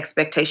great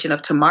expectation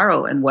of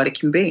tomorrow and what it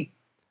can be.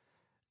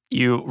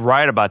 You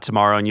write about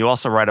tomorrow, and you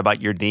also write about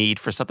your need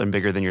for something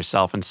bigger than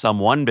yourself and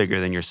someone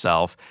bigger than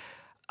yourself.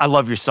 I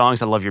love your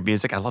songs. I love your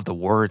music. I love the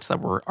words that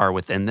are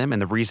within them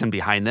and the reason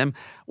behind them.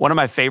 One of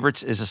my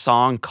favorites is a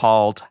song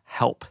called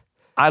Help.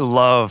 I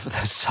love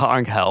the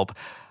song Help.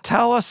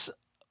 Tell us,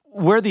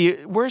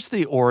 where's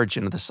the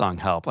origin of the song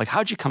Help? Like,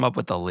 how'd you come up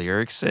with the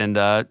lyrics? And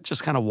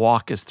just kind of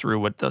walk us through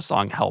what the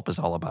song Help is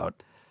all about.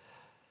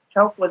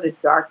 Help was a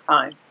dark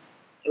time.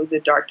 It was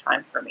a dark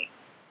time for me.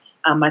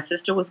 My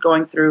sister was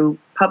going through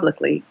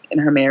publicly in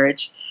her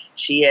marriage.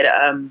 She had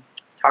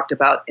talked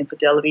about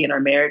infidelity in her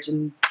marriage,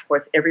 and of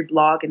course, every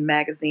blog and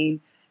magazine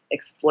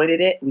exploited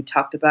it. We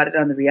talked about it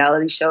on the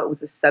reality show. It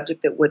was a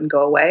subject that wouldn't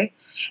go away.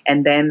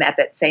 And then at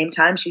that same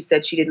time, she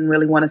said she didn't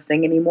really want to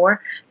sing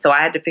anymore. So I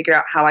had to figure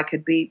out how I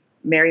could be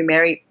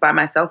Mary by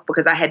myself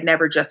because I had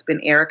never just been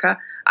Erica.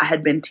 I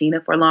had been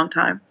Tina for a long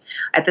time.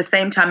 At the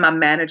same time, my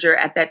manager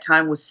at that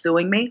time was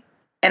suing me.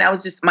 And I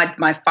was just,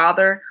 my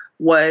father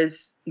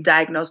was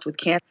diagnosed with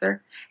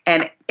cancer.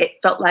 And it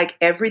felt like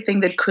everything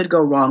that could go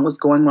wrong was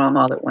going wrong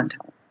all at one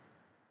time.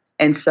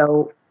 And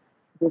so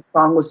this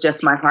song was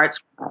just my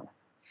heart's cry.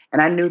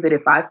 And I knew that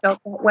if I felt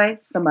that way,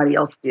 somebody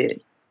else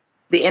did.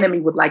 The enemy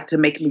would like to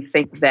make you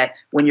think that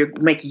when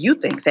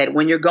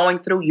you're going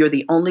through, you're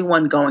the only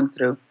one going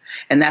through.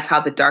 And that's how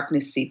the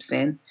darkness seeps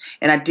in.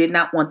 And I did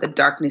not want the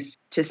darkness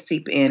to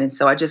seep in. And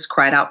so I just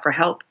cried out for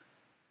help.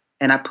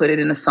 And I put it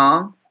in a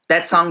song.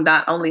 That song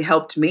not only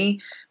helped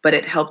me, but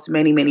it helped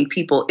many, many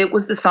people. It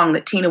was the song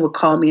that Tina would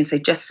call me and say,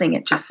 just sing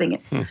it, just sing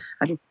it.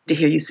 I just need to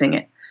hear you sing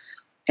it.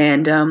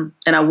 And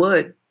I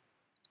would.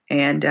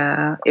 And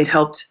it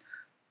helped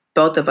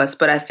both of us.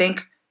 But I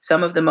think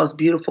some of the most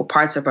beautiful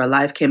parts of our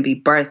life can be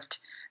birthed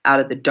out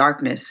of the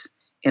darkness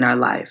in our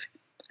life.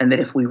 And that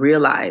if we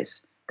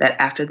realize that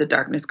after the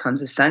darkness comes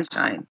the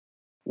sunshine,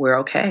 we're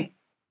okay.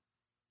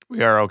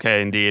 We are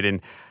okay indeed.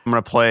 And I'm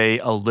going to play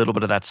a little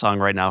bit of that song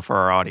right now for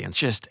our audience.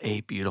 Just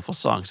a beautiful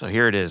song. So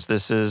here it is.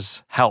 This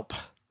is Help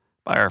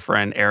by our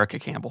friend Erica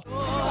Campbell.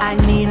 I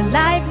need a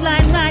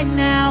lifeline right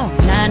now.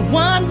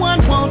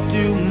 911 won't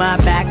do. My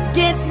back's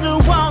against the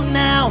wall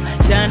now.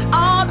 Done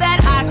all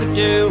that I could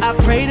do. I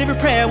prayed every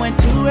prayer, went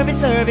to every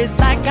service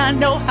like I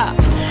know how.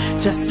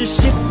 Just a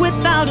ship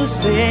without a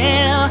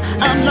sail.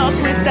 I'm lost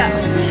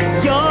without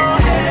your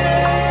help.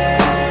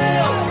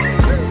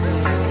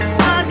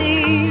 I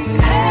need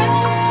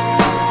help.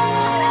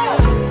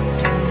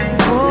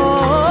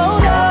 Oh,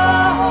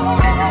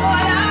 Lord,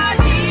 I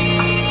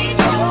need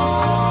your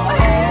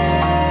help.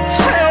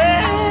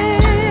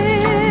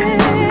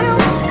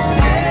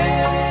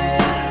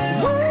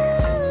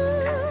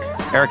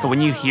 Erica,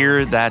 when you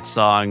hear that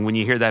song, when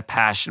you hear that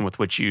passion with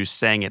which you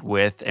sang it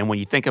with, and when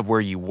you think of where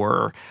you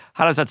were,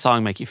 how does that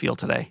song make you feel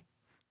today?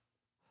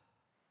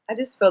 I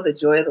just feel the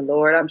joy of the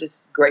Lord. I'm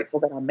just grateful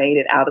that I made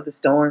it out of the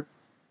storm.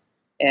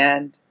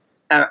 And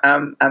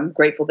I'm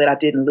grateful that I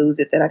didn't lose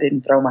it, that I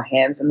didn't throw my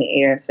hands in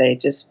the air and say,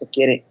 just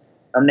forget it.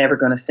 I'm never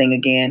going to sing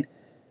again.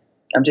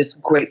 I'm just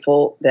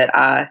grateful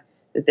that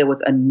there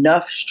was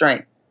enough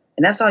strength.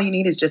 And that's all you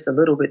need is just a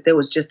little bit. There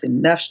was just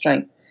enough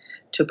strength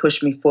to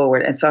push me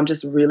forward. And so I'm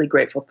just really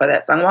grateful for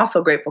that. So I'm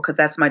also grateful because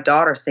that's my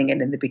daughter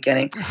singing in the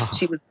beginning. Oh.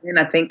 She was in,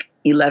 I think,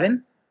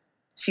 11.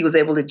 She was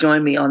able to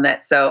join me on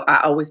that. So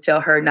I always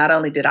tell her, not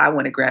only did I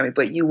win a Grammy,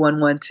 but you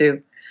won one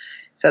too.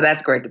 So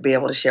that's great to be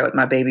able to share with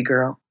my baby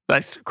girl.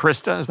 That's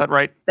Krista, is that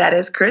right? That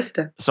is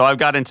Krista. So I've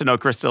gotten to know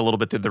Krista a little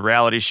bit through the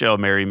reality show,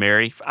 Mary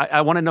Mary.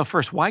 I want to know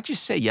first, why'd you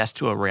say yes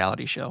to a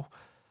reality show?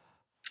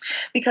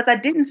 Because I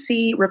didn't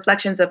see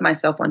reflections of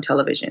myself on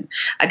television.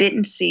 I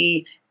didn't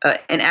see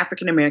an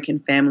African-American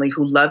family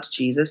who loved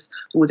Jesus,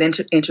 who was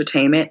into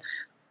entertainment,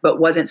 but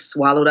wasn't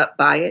swallowed up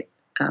by it.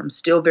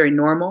 Still very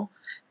normal.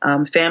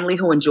 Family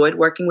who enjoyed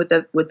working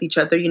with each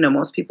other. You know,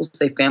 most people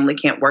say family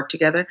can't work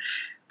together.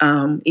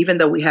 Even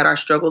though we had our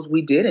struggles,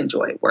 we did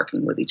enjoy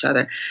working with each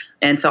other.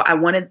 And so I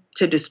wanted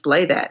to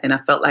display that. And I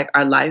felt like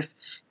our life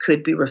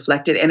could be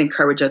reflected and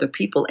encourage other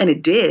people. And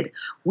it did.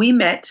 We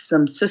met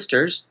some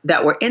sisters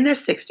that were in their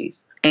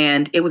 60s.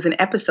 And it was an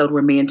episode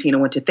where me and Tina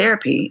went to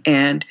therapy.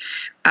 And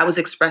I was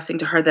expressing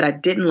to her that I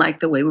didn't like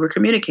the way we were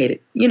communicated.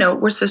 You know,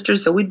 we're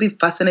sisters, so we'd be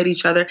fussing at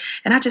each other.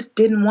 And I just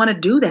didn't want to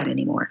do that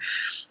anymore.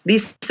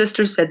 These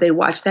sisters said they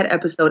watched that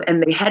episode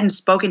and they hadn't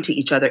spoken to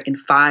each other in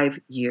 5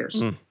 years.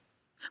 Mm.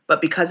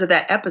 But because of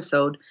that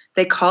episode,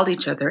 they called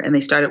each other and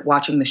they started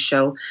watching the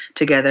show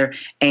together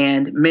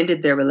and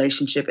mended their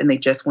relationship. And they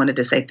just wanted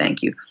to say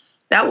thank you.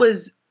 That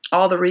was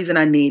all the reason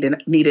I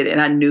needed.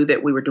 And I knew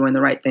that we were doing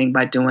the right thing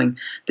by doing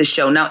the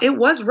show. Now, it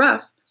was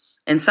rough.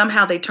 And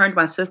somehow they turned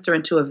my sister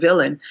into a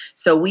villain.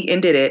 So we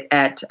ended it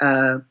at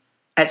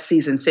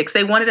season 6.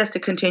 They wanted us to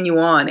continue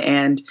on.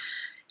 And,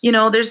 you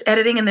know, there's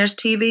editing and there's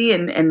TV.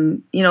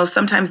 And you know,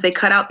 sometimes they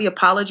cut out the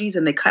apologies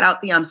and they cut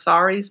out the I'm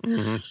sorries.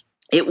 Mm-hmm.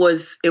 It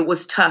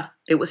was tough.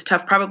 It was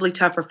tough, probably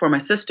tougher for my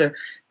sister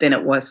than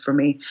it was for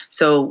me.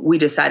 So we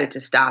decided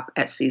to stop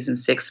at season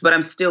 6, but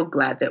I'm still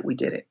glad that we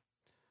did it.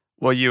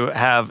 Well, you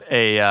have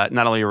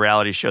not only a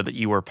reality show that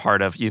you were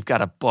part of, you've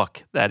got a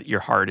book that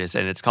your heart is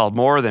in. It's called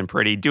More Than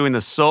Pretty, doing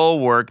the soul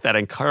work that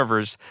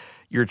uncovers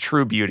your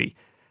true beauty.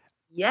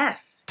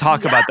 Yes.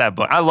 Talk about that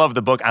book. I love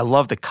the book. I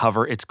love the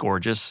cover. It's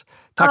gorgeous.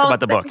 Talk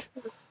about the book.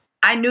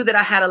 I knew that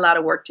I had a lot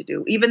of work to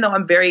do. Even though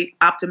I'm very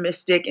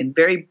optimistic and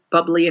very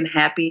bubbly and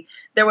happy,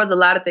 there was a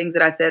lot of things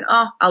that I said,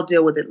 I'll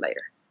deal with it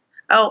later.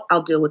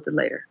 I'll deal with it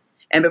later.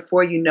 And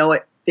before you know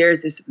it,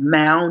 there's this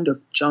mound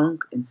of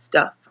junk and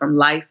stuff from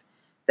life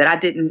that I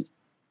didn't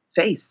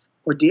face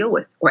or deal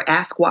with or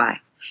ask why.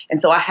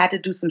 And so I had to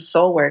do some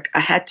soul work.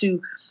 I had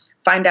to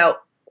find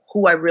out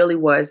who I really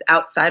was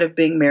outside of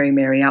being Mary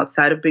Mary,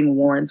 outside of being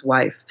Warren's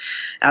wife,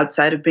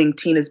 outside of being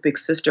Tina's big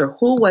sister.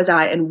 Who was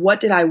I and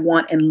what did I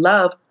want and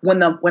love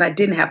when I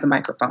didn't have the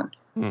microphone?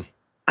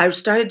 I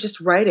started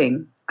just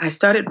writing. I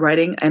started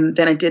writing and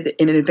then I did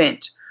an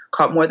event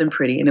called More Than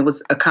Pretty. And it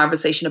was a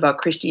conversation about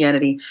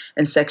Christianity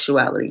and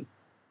sexuality.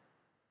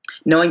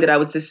 Knowing that I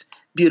was this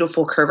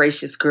beautiful,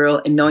 curvaceous girl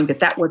and knowing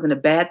that that wasn't a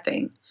bad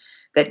thing,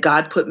 that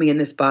God put me in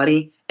this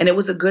body and it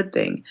was a good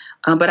thing.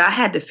 But I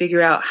had to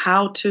figure out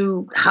how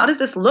does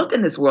this look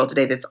in this world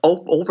today that's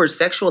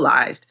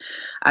over-sexualized?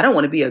 I don't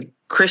want to be a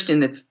Christian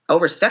that's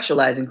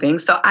over-sexualizing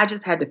things. So I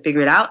just had to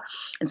figure it out.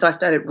 And so I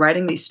started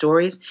writing these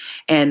stories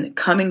and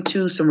coming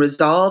to some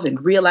resolve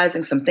and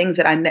realizing some things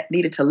that I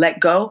needed to let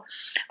go,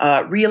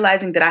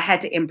 realizing that I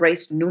had to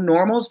embrace new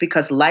normals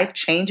because life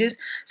changes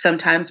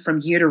sometimes from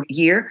year to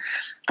year,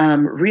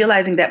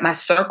 realizing that my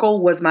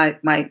circle was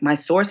my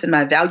source and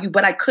my value,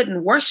 but I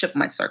couldn't worship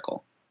my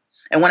circle.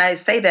 And when I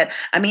say that,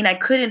 I mean I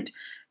couldn't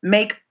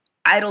make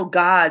idol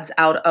gods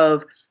out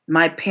of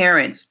my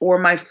parents or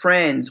my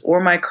friends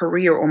or my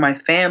career or my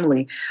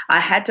family. I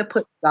had to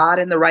put God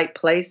in the right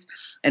place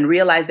and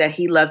realize that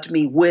he loved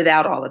me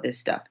without all of this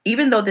stuff.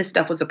 Even though this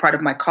stuff was a part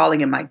of my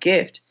calling and my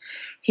gift,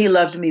 he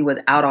loved me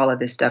without all of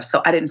this stuff.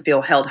 So I didn't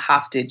feel held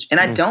hostage.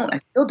 And I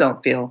still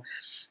don't feel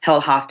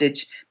held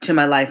hostage to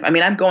my life. I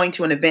mean, I'm going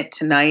to an event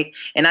tonight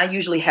and I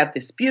usually have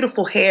this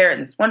beautiful hair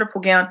and this wonderful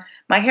gown.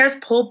 My hair's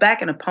pulled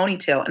back in a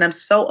ponytail and I'm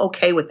so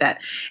okay with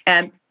that.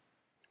 And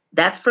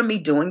that's for me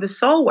doing the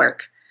soul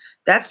work.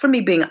 That's for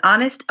me being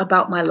honest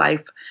about my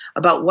life,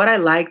 about what I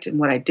liked and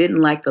what I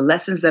didn't like, the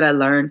lessons that I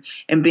learned,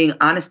 and being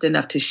honest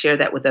enough to share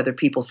that with other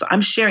people. So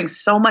I'm sharing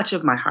so much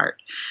of my heart,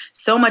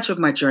 so much of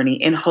my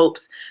journey in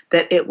hopes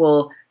that it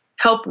will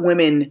help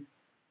women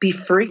be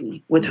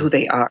free with who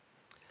they are.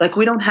 Like,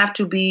 we don't have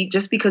to be,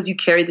 just because you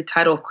carry the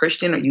title of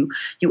Christian or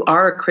you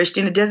are a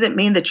Christian, it doesn't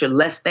mean that you're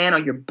less than or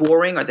you're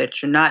boring or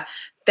that you're not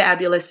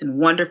fabulous and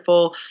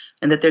wonderful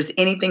and that there's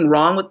anything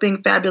wrong with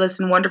being fabulous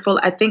and wonderful.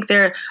 I think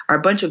there are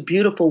a bunch of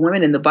beautiful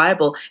women in the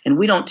Bible and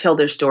we don't tell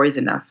their stories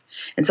enough.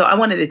 And so I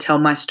wanted to tell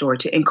my story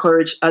to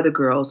encourage other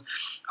girls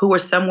who are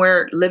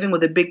somewhere living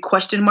with a big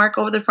question mark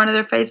over the front of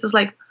their faces,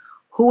 like,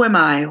 who am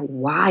I?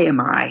 Why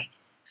am I?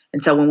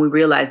 And so when we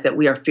realize that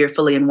we are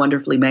fearfully and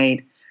wonderfully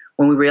made,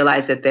 when we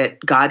realize that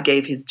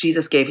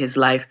Jesus gave his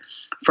life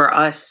for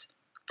us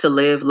to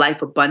live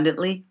life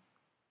abundantly,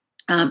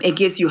 it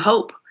gives you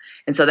hope.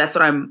 And so that's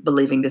what I'm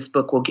believing this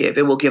book will give.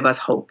 It will give us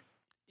hope.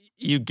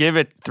 You give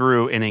it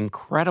through an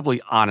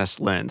incredibly honest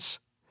lens.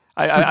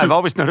 I've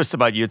always noticed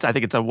about you, I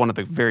think it's one of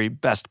the very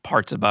best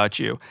parts about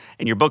you.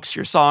 In your books,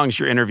 your songs,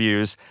 your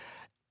interviews,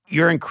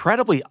 you're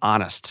incredibly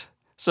honest.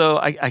 So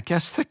I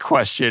guess the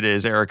question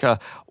is, Erica,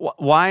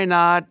 why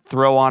not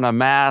throw on a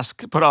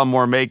mask, put on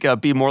more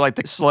makeup, be more like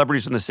the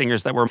celebrities and the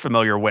singers that we're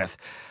familiar with?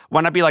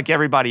 Why not be like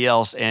everybody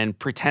else and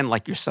pretend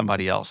like you're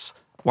somebody else?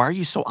 Why are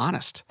you so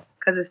honest?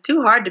 Because it's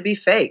too hard to be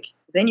fake.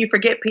 Then you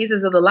forget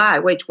pieces of the lie.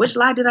 Wait, which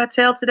lie did I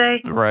tell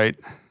today? Right.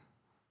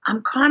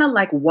 I'm kind of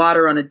like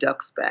water on a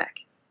duck's back.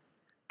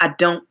 I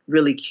don't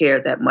really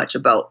care that much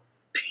about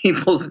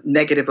people's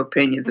negative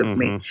opinions of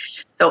me.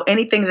 So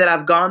anything that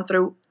I've gone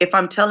through, if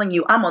I'm telling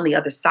you, I'm on the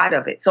other side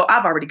of it. So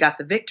I've already got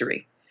the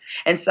victory.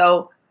 And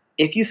so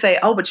if you say,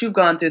 oh, but you've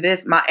gone through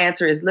this, my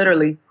answer is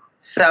literally,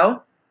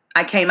 so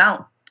I came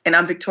out and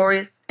I'm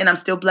victorious and I'm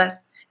still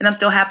blessed and I'm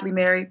still happily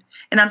married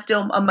and I'm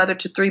still a mother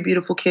to 3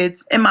 beautiful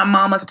kids and my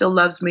mama still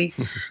loves me,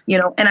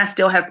 and I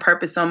still have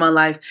purpose on my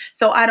life.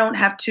 So I don't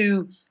have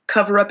to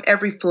cover up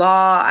every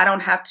flaw. I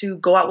don't have to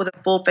go out with a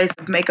full face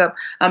of makeup.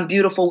 I'm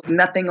beautiful with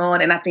nothing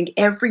on. And I think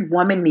every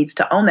woman needs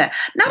to own that.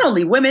 Not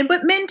only women,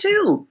 but men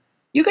too.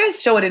 You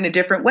guys show it in a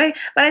different way,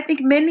 but I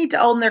think men need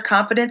to own their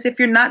confidence. If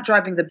you're not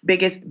driving the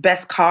biggest,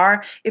 best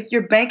car, if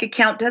your bank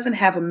account doesn't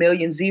have 1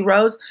 million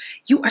zeros,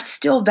 you are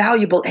still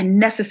valuable and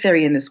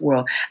necessary in this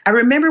world. I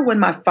remember when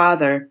my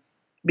father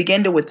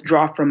began to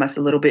withdraw from us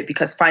a little bit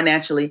because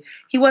financially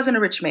he wasn't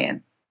a rich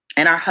man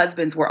and our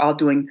husbands were all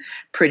doing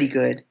pretty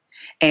good.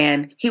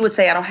 And he would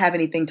say, I don't have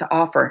anything to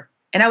offer.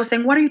 And I was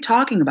saying, what are you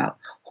talking about?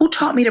 Who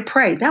taught me to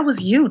pray? That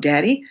was you,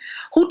 Daddy.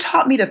 Who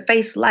taught me to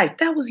face life?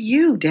 That was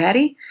you,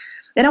 Daddy.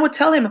 And I would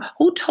tell him,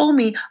 who told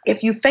me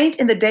if you faint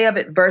in the day of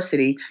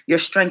adversity, your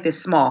strength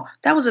is small?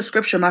 That was a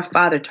scripture my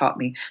father taught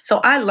me. So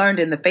I learned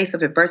in the face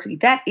of adversity,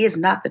 that is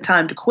not the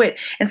time to quit.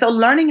 And so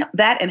learning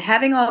that and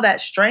having all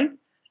that strength,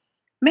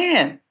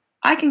 man,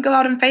 I can go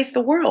out and face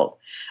the world.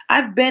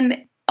 I've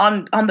been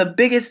on the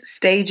biggest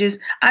stages.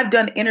 I've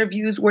done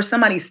interviews where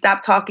somebody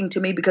stopped talking to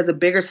me because a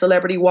bigger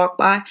celebrity walked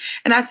by.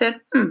 And I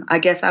said, I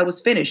guess I was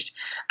finished.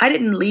 I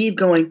didn't leave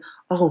going,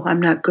 oh, I'm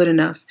not good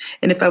enough.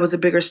 And if I was a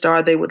bigger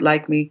star, they would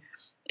like me.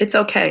 It's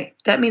okay.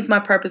 That means my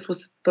purpose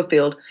was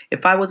fulfilled.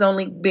 If I was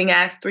only being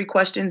asked 3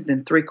 questions,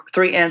 then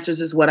three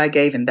answers is what I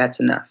gave, and that's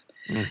enough.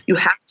 You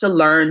have to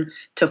learn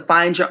to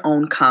find your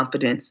own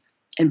confidence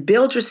and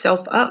build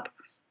yourself up.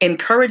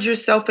 Encourage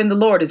yourself in the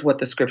Lord is what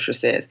the scripture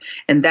says.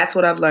 And that's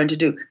what I've learned to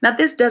do. Now,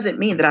 this doesn't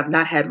mean that I've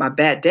not had my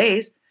bad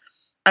days.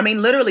 I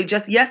mean, literally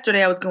just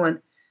yesterday I was going,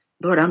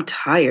 Lord, I'm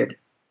tired.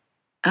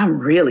 I'm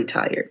really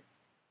tired.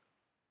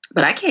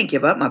 But I can't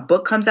give up. My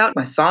book comes out.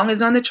 My song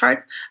is on the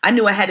charts. I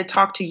knew I had to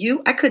talk to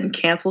you. I couldn't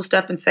cancel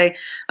stuff and say,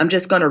 I'm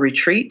just going to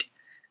retreat.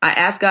 I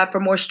ask God for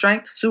more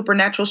strength,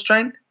 supernatural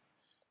strength.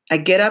 I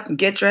get up and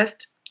get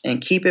dressed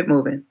and keep it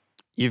moving.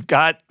 You've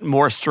got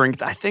more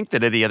strength, I think,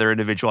 than any other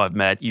individual I've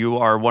met. You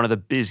are one of the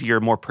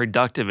busier, more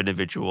productive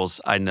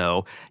individuals I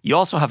know. You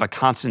also have a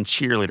constant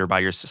cheerleader by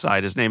your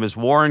side. His name is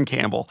Warren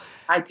Campbell.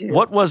 I do.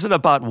 What was it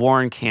about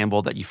Warren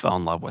Campbell that you fell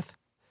in love with?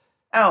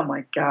 Oh,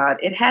 my God.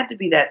 It had to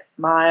be that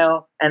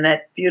smile and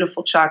that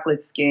beautiful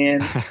chocolate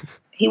skin.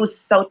 He was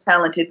so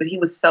talented, but he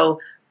was so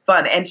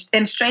fun.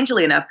 And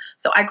strangely enough,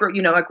 so I grew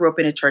up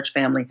in a church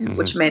family,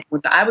 which meant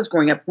when I was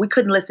growing up, we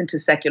couldn't listen to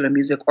secular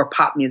music or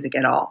pop music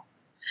at all.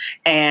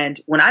 And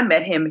when I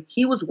met him,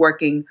 he was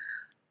working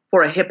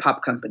for a hip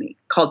hop company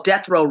called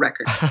Death Row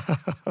Records.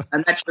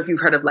 I'm not sure if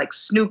you've heard of like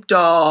Snoop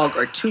Dogg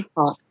or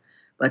Tupac,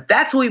 but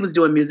that's who he was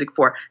doing music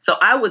for. So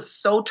I was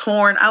so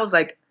torn. I was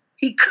like,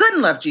 he couldn't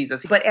love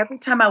Jesus. But every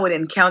time I would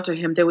encounter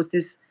him, there was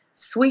this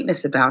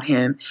sweetness about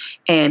him.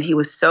 And he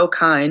was so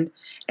kind.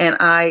 And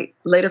I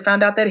later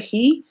found out that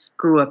he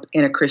grew up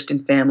in a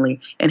Christian family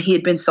and he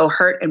had been so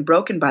hurt and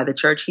broken by the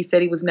church. He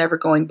said he was never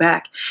going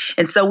back.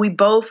 And so we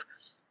both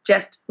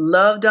just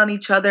loved on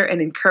each other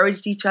and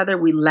encouraged each other.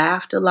 We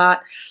laughed a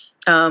lot.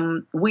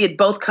 We had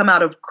both come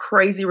out of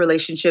crazy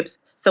relationships,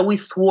 so we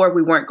swore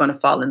we weren't going to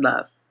fall in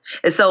love.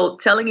 And so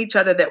telling each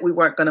other that we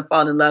weren't going to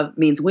fall in love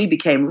means we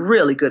became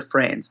really good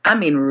friends. I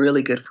mean,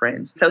 really good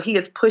friends. So he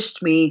has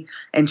pushed me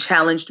and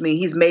challenged me.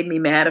 He's made me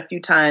mad a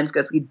few times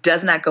because he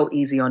does not go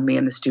easy on me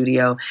in the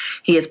studio.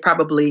 He is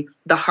probably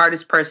the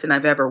hardest person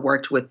I've ever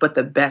worked with, but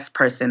the best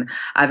person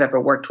I've ever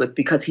worked with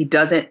because he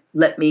doesn't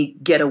let me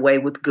get away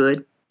with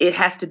good. It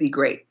has to be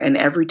great. And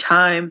every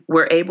time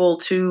we're able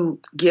to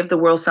give the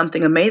world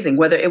something amazing,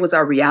 whether it was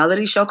our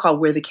reality show called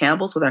We're the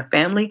Campbells with our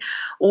family,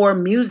 or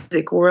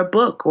music, or a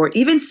book, or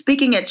even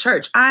speaking at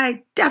church.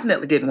 I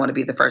definitely didn't want to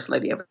be the first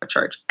lady of a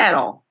church at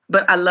all.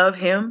 But I love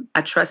him.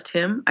 I trust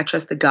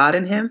the God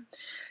in him.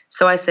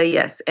 So I say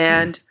yes.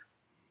 And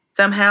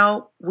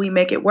somehow we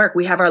make it work.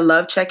 We have our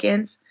love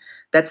check-ins.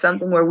 That's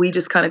something where we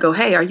just kind of go,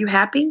 hey, are you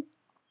happy?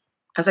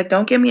 I was like,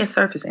 don't give me a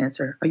surface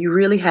answer. Are you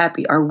really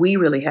happy? Are we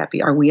really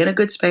happy? Are we in a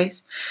good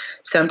space?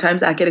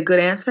 Sometimes I get a good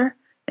answer.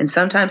 And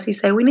sometimes he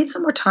say, we need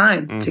some more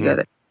time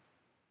together.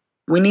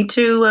 We need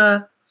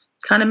to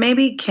kind of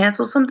maybe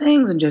cancel some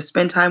things and just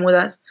spend time with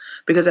us,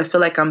 because I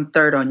feel like I'm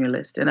third on your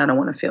list and I don't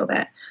want to feel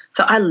that.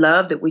 So I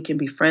love that we can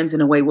be friends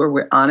in a way where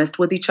we're honest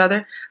with each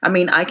other. I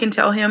mean, I can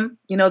tell him,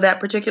 that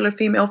particular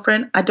female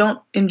friend, I don't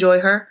enjoy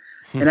her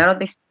and I don't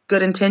think she's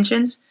good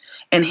intentions.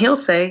 And he'll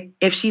say,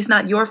 if she's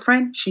not your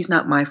friend, she's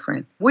not my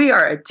friend. We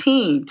are a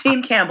team,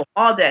 Team Campbell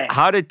all day.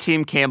 How did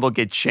Team Campbell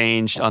get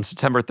changed on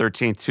September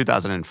 13th,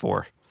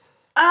 2004?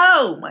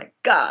 Oh, my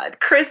God.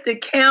 Krista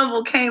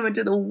Campbell came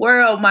into the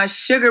world, my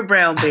sugar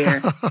brown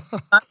bear,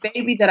 my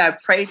baby that I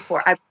prayed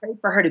for. I prayed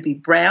for her to be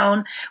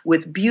brown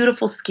with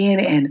beautiful skin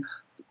and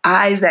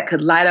eyes that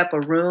could light up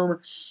a room.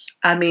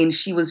 I mean,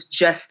 she was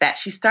just that.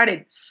 She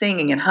started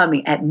singing and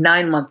humming at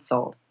 9 months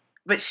old.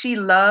 But she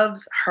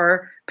loves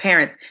her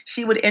parents.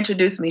 She would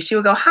introduce me. She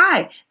would go,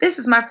 hi, this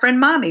is my friend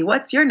Mommy.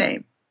 What's your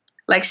name?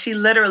 Like, she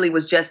literally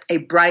was just a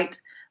bright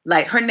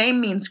light. Her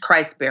name means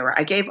Christ bearer.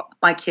 I gave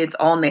my kids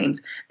all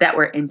names that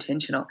were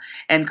intentional.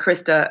 And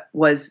Krista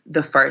was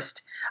the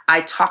first.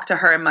 I talked to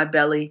her in my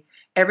belly.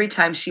 Every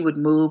time she would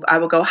move, I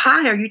would go,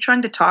 hi, are you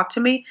trying to talk to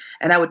me?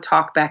 And I would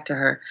talk back to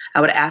her. I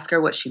would ask her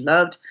what she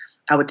loved.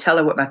 I would tell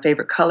her what my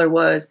favorite color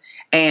was.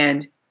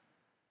 And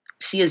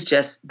she is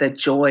just the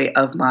joy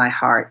of my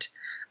heart.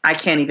 I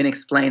can't even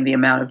explain the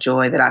amount of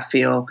joy that I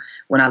feel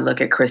when I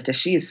look at Krista.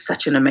 She is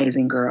such an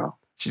amazing girl.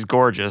 She's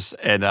gorgeous,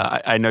 and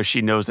I know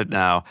she knows it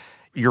now.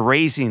 You're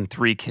raising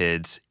 3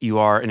 kids. You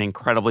are an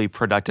incredibly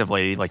productive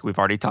lady, like we've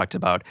already talked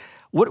about.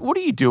 What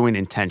are you doing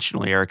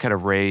intentionally, Erica, to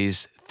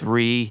raise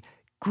 3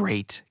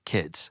 great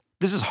kids?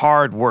 This is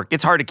hard work.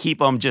 It's hard to keep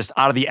them just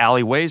out of the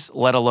alleyways,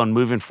 let alone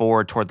moving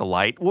forward toward the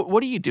light.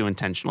 What do you do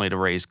intentionally to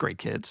raise great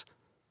kids?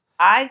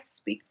 I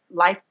speak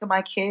life to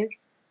my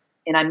kids,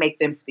 and I make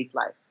them speak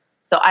life.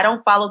 So I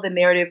don't follow the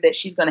narrative that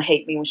she's going to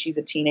hate me when she's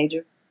a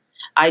teenager.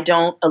 I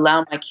don't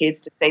allow my kids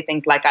to say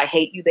things like, I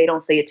hate you. They don't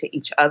say it to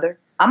each other.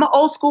 I'm an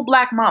old school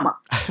Black mama.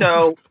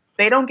 So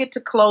they don't get to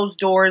close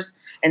doors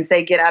and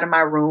say, get out of my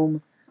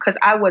room, because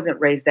I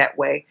wasn't raised that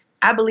way.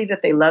 I believe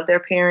that they love their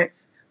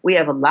parents. We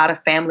have a lot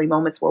of family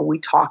moments where we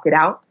talk it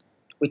out.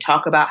 We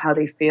talk about how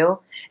they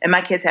feel. And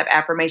my kids have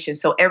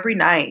affirmations. So every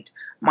night,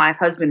 my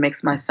husband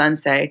makes my son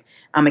say,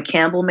 I'm a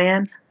Campbell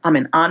man. I'm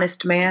an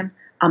honest man.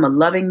 I'm a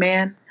loving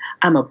man.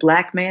 I'm a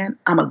Black man.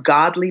 I'm a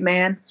godly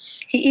man.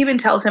 He even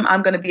tells him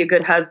I'm going to be a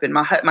good husband.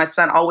 My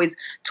son always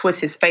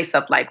twists his face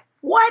up like,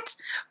 what?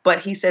 But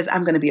he says,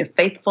 I'm going to be a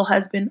faithful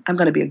husband. I'm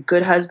going to be a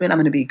good husband. I'm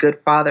going to be a good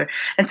father.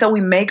 And so we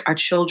make our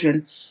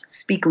children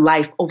speak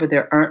life over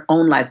their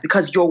own lives,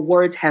 because your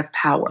words have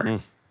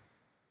power.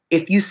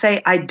 If you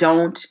say, I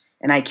don't,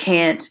 and I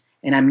can't,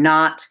 and I'm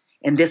not,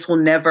 and this will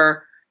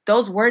never,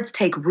 those words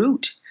take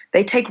root.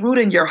 They take root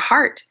in your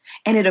heart,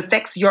 and it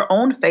affects your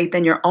own faith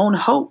and your own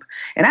hope.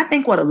 And I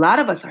think what a lot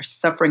of us are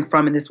suffering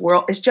from in this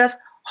world is just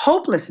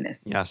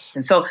hopelessness. Yes.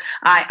 And so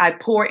I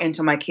pour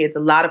into my kids a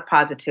lot of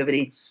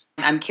positivity.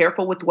 I'm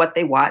careful with what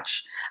they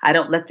watch. I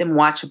don't let them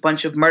watch a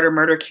bunch of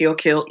murder,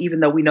 kill,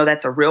 even though we know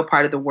that's a real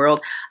part of the world.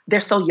 They're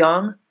so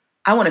young.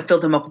 I want to fill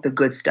them up with the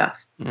good stuff.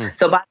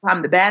 So by the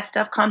time the bad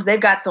stuff comes, they've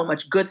got so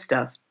much good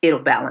stuff, it'll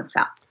balance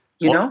out,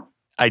 you know?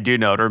 I do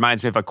know. It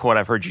reminds me of a quote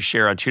I've heard you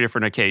share on 2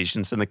 different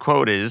occasions. And the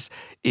quote is,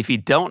 if you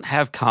don't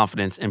have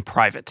confidence in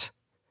private,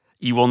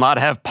 you will not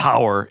have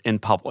power in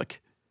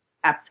public.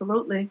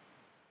 Absolutely.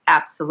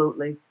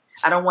 Absolutely.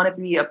 I don't want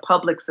to be a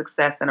public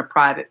success and a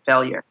private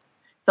failure.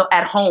 So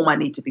at home, I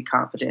need to be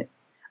confident.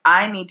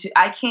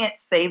 I can't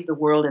save the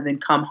world and then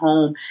come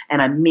home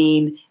and I'm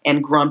mean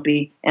and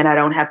grumpy and I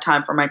don't have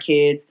time for my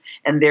kids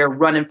and they're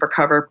running for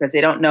cover because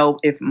they don't know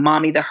if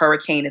mommy the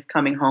hurricane is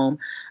coming home.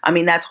 I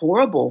mean, that's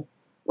horrible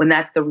when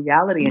that's the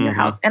reality in your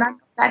house. And I know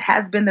that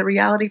has been the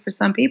reality for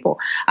some people.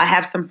 I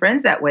have some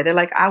friends that way. They're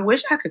like, I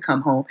wish I could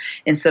come home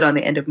and sit on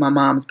the end of my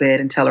mom's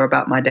bed and tell her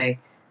about my day.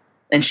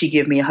 And she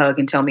give me a hug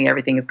and tell me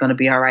everything is going to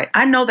be all right.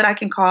 I know that I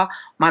can call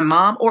my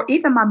mom or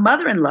even my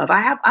mother-in-law.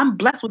 I'm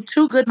blessed with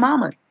 2 good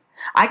mamas.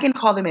 I can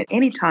call them at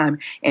any time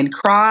and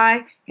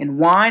cry and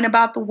whine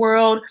about the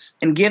world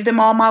and give them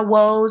all my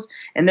woes.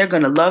 And they're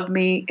going to love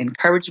me,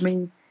 encourage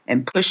me,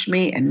 and push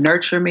me and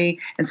nurture me.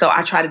 And so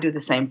I try to do the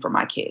same for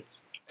my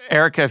kids.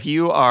 Erica, if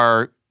you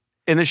are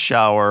in the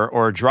shower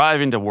or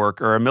driving to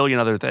work or a million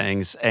other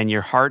things and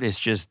your heart is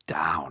just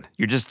down,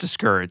 you're just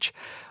discouraged,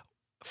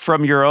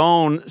 from your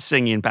own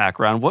singing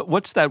background,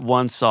 what's that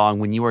one song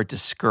when you are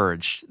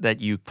discouraged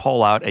that you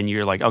pull out and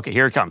you're like, okay,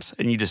 here it comes,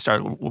 and you just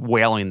start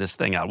wailing this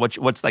thing out?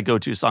 What's that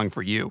go-to song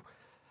for you?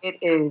 It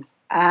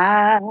is,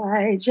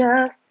 I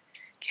just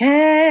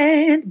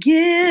can't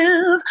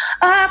give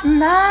up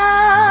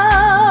now.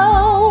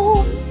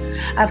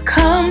 I've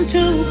come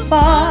too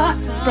far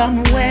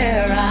from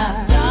where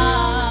I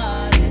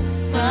started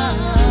from.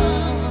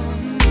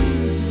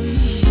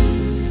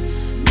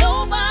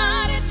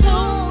 Nobody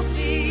told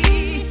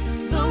me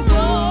the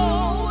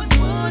road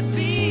would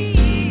be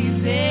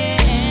easy,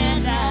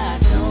 and I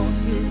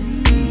don't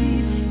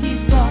believe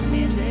he's brought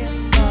me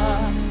this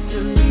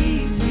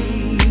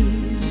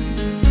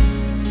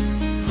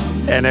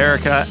And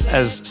Erica,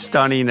 as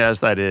stunning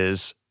as that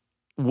is,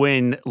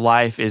 when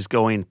life is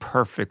going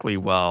perfectly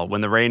well,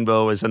 when the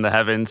rainbow is in the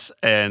heavens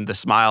and the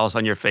smiles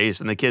on your face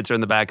and the kids are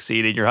in the back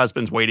seat and your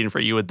husband's waiting for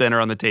you with dinner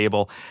on the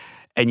table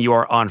and you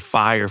are on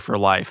fire for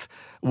life,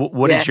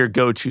 what is your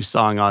go-to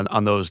song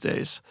on those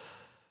days?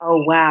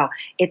 Oh, wow.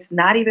 It's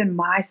not even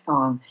my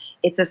song.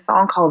 It's a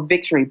song called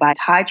Victory by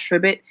Ty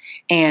Tribbett.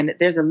 And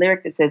there's a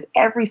lyric that says,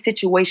 every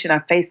situation I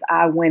face,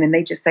 I win. And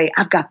they just say,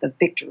 I've got the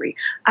victory.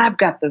 I've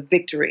got the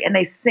victory. And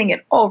they sing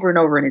it over and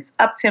over. And it's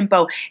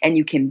up-tempo. And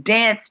you can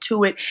dance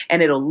to it.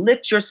 And it'll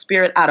lift your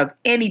spirit out of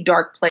any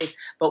dark place.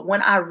 But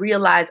when I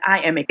realize I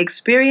am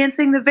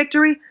experiencing the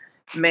victory,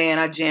 man,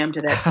 I jam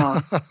to that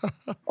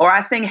song. Or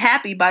I sing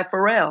Happy by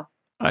Pharrell.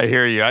 I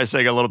hear you. I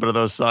sing a little bit of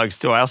those songs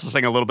too. I also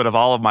sing a little bit of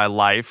All of My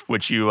Life,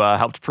 which you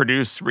helped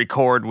produce,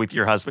 record with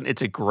your husband.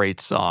 It's a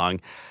great song.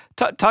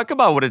 Talk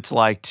about what it's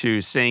like to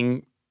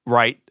sing,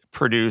 write,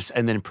 produce,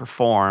 and then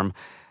perform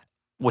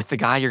with the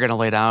guy you're going to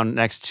lay down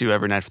next to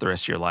every night for the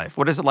rest of your life.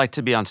 What is it like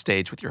to be on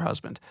stage with your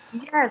husband?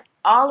 Yes,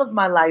 all of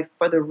my life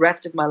for the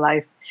rest of my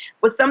life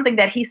was something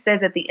that he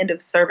says at the end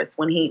of service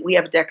when we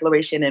have a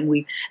declaration and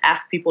we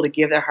ask people to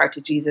give their heart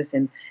to Jesus.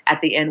 And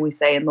at the end we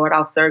say, and Lord,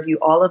 I'll serve you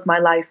all of my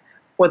life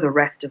for the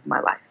rest of my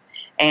life.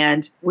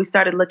 And we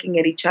started looking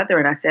at each other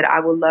and I said,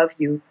 I will love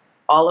you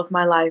all of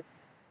my life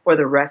for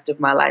the rest of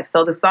my life.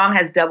 So the song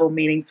has double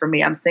meaning for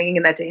me. I'm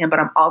singing that to him, but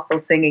I'm also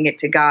singing it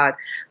to God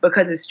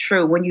because it's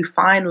true. When you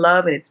find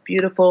love and it's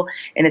beautiful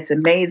and it's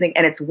amazing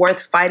and it's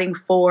worth fighting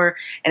for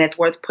and it's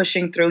worth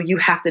pushing through, you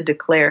have to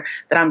declare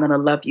that I'm going to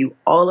love you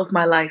all of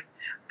my life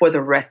for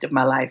the rest of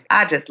my life.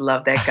 I just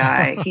love that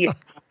guy.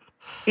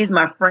 He's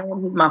my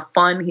friend. He's my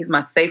fun. He's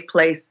my safe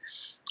place.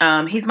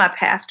 He's my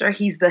pastor.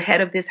 He's the head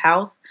of this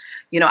house.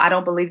 You know, I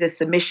don't believe that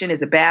submission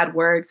is a bad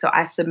word. So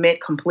I submit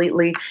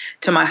completely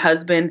to my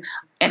husband.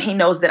 And he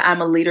knows that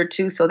I'm a leader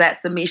too. So that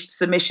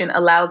submission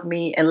allows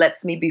me and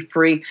lets me be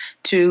free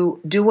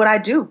to do what I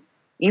do.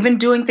 Even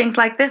doing things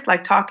like this,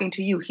 like talking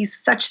to you. He's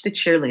such the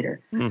cheerleader.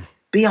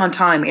 Be on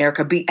time,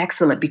 Erica. Be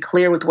excellent. Be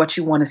clear with what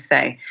you want to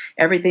say.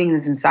 Everything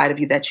is inside of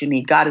you that you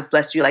need. God has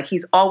blessed you. Like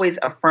he's always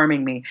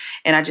affirming me.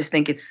 And I just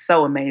think it's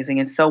so amazing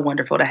and so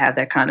wonderful to have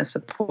that kind of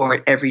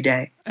support every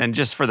day. And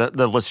just for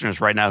the listeners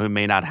right now who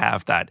may not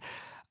have that,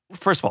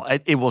 first of all,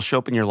 it will show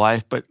up in your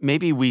life, but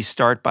maybe we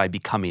start by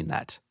becoming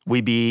that. We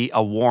be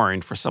a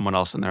warrant for someone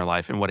else in their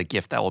life and what a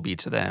gift that will be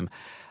to them.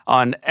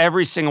 On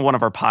every single one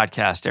of our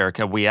podcasts,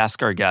 Erica, we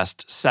ask our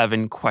guests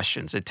 7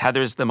 questions. It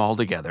tethers them all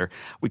together.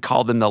 We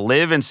call them the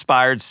Live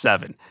Inspired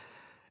 7.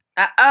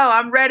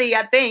 I'm ready,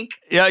 I think.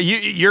 Yeah,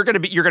 you're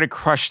gonna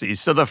crush these.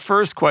 So the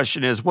first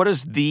question is, what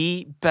is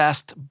the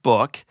best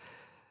book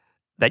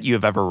that you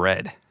have ever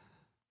read?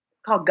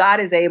 It's called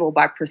God is Able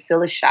by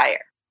Priscilla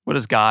Shirer. What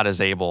is God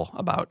is Able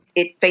about?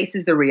 It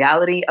faces the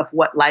reality of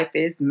what life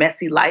is,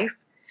 messy life,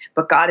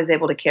 but God is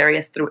able to carry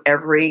us through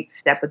every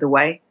step of the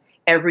way.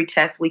 Every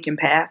test we can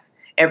pass,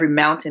 every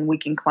mountain we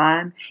can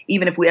climb,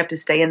 even if we have to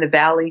stay in the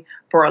valley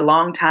for a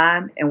long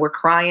time and we're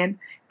crying,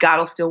 God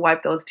will still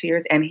wipe those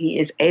tears and he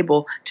is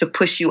able to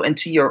push you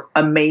into your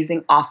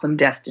amazing, awesome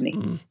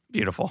destiny.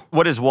 Beautiful.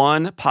 What is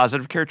one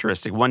positive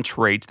characteristic, one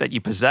trait that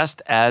you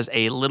possessed as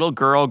a little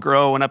girl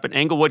growing up in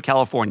Englewood,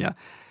 California,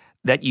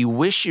 that you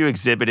wish you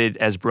exhibited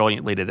as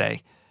brilliantly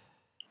today?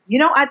 You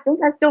know, I think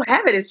I still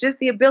have it. It's just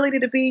the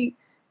ability to be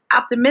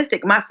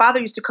optimistic. My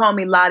father used to call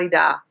me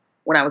la-di-da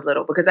when I was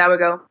little because I would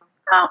go,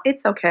 oh,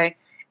 it's okay.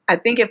 I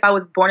think if I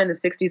was born in the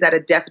 60s, I'd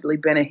have definitely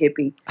been a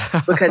hippie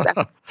because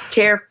I'm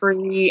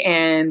carefree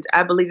and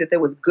I believe that there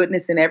was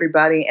goodness in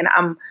everybody. And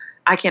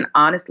I can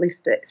honestly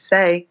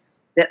say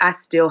that I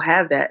still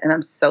have that. And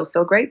I'm so,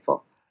 so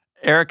grateful.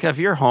 Erica, if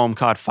your home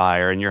caught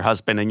fire and your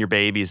husband and your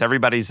babies,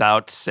 everybody's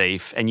out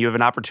safe, and you have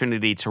an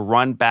opportunity to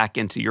run back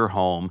into your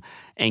home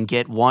and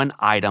get one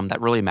item that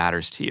really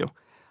matters to you,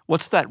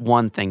 what's that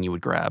one thing you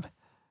would grab?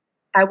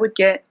 I would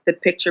get the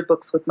picture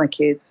books with my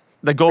kids.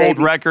 The gold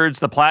records,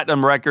 the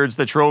platinum records,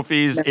 the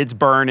trophies, it's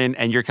burning,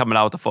 and you're coming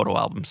out with the photo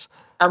albums.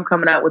 I'm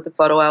coming out with the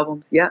photo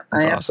albums. Yeah,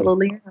 That's I awesome.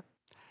 absolutely am.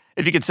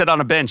 If you could sit on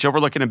a bench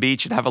overlooking a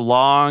beach and have a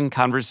long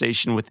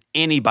conversation with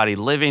anybody,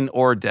 living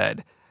or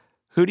dead,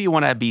 who do you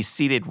want to be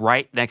seated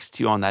right next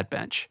to you on that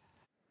bench?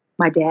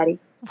 My daddy.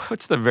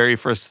 What's the very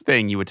first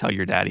thing you would tell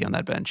your daddy on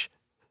that bench?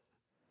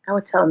 I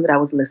would tell him that I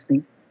was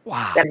listening.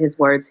 Wow. That his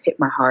words hit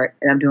my heart,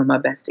 and I'm doing my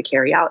best to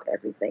carry out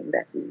everything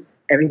that he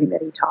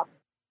taught me.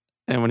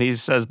 And when he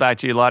says back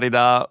to you,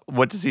 la-di-da,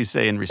 what does he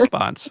say in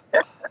response?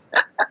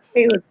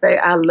 He would say,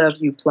 I love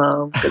you,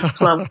 Plum, because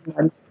Plum is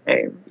my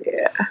name.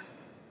 Yeah.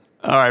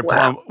 All right,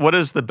 Wow. Plum, what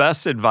is the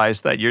best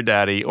advice that your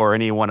daddy or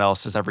anyone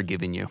else has ever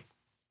given you?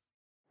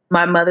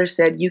 My mother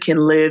said, you can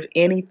live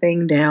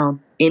anything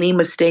down, any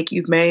mistake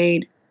you've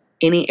made,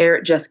 any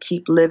error, just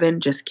keep living,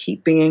 just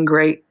keep being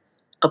great.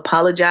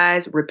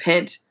 Apologize,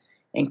 repent,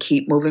 and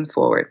keep moving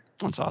forward.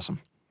 That's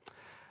awesome.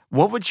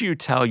 What would you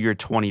tell your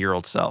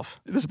 20-year-old self?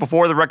 This is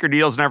before the record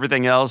deals and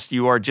everything else.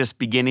 You are just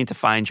beginning to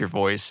find your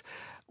voice.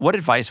 What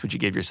advice would you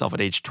give yourself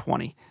at age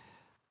 20?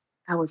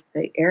 I would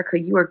say, Erica,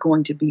 you are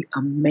going to be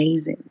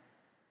amazing.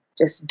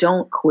 Just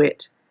don't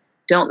quit.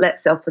 Don't let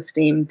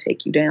self-esteem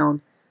take you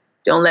down.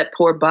 Don't let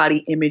poor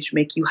body image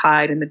make you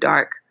hide in the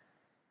dark.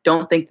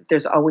 Don't think that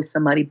there's always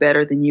somebody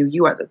better than you.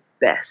 You are the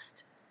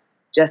best.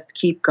 Just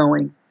keep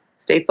going.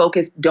 Stay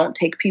focused. Don't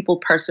take people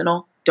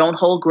personal. Don't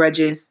hold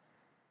grudges.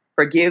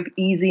 Forgive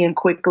easy and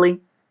quickly,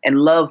 and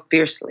love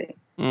fiercely.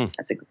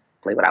 That's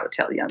exactly what I would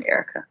tell young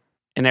Erica.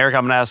 And Erica,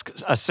 I'm going to ask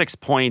a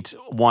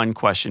 6.1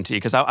 question to you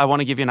because I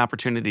want to give you an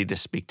opportunity to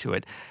speak to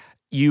it.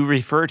 You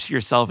refer to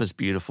yourself as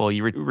beautiful.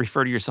 You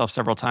refer to yourself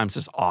several times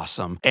as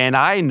awesome. And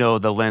I know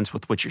the lens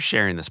with which you're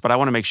sharing this, but I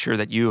want to make sure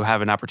that you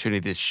have an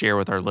opportunity to share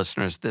with our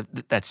listeners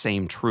that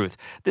same truth.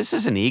 This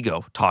isn't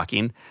ego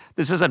talking.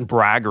 This isn't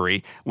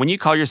braggery. When you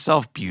call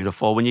yourself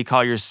beautiful, when you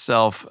call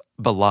yourself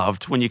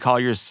beloved, when you call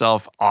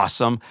yourself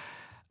awesome,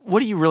 what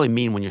do you really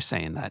mean when you're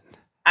saying that?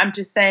 I'm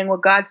just saying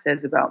what God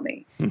says about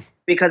me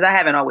because I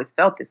haven't always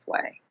felt this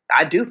way.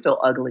 I do feel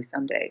ugly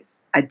some days.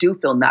 I do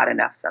feel not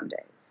enough some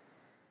days.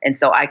 And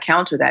so I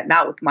counter that,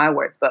 not with my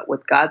words, but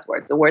with God's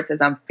words. The word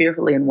says I'm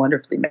fearfully and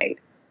wonderfully made.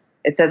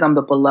 It says I'm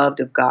the beloved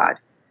of God.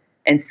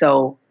 And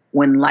so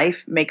when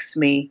life makes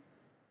me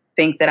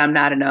think that I'm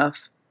not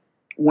enough,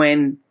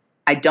 when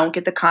I don't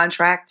get the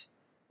contract,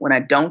 when I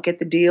don't get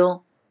the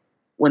deal,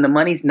 when the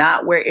money's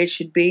not where it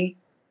should be,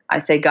 I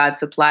say God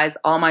supplies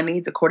all my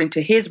needs according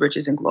to his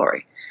riches and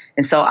glory.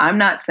 And so I'm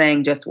not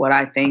saying just what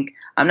I think.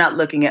 I'm not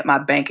looking at my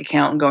bank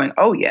account and going,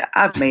 oh yeah,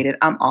 I've made it.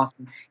 I'm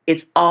awesome.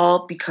 It's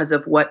all because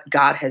of what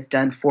God has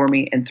done for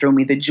me and through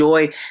me, the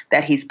joy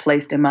that he's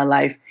placed in my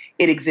life.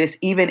 It exists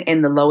even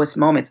in the lowest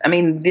moments. I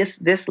mean,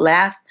 this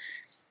last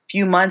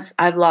few months,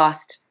 I've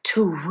lost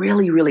 2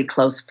 really, really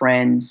close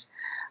friends.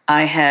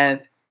 I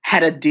have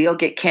had a deal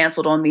get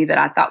canceled on me that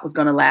I thought was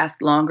going to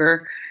last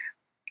longer.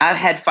 I've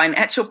had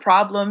financial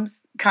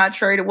problems,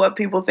 contrary to what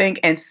people think,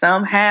 and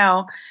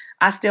somehow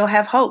I still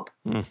have hope.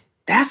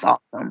 That's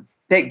awesome.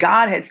 That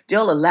God has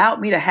still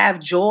allowed me to have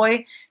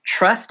joy,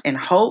 trust, and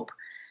hope.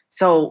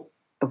 So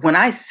when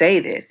I say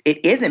this,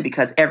 it isn't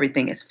because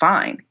everything is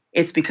fine.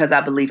 It's because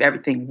I believe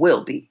everything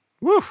will be.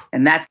 Woo.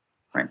 And that's the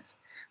difference.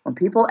 When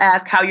people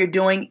ask how you're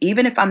doing,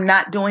 even if I'm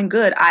not doing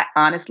good, I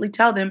honestly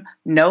tell them,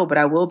 no, but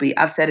I will be.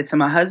 I've said it to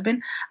my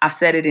husband. I've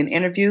said it in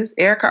interviews.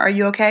 Erica, are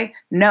you okay?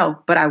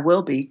 No, but I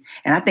will be.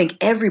 And I think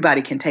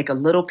everybody can take a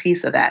little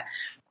piece of that.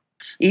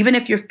 Even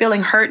if you're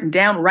feeling hurt and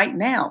down right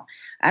now,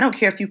 I don't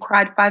care if you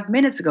cried 5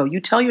 minutes ago. You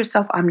tell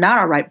yourself, I'm not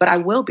all right, but I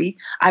will be.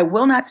 I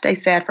will not stay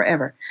sad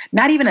forever.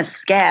 Not even a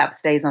scab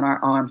stays on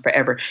our arm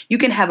forever. You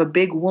can have a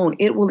big wound.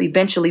 It will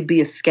eventually be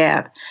a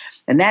scab.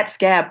 And that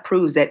scab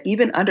proves that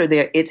even under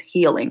there, it's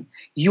healing.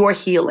 You're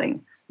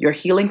healing. You're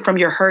healing from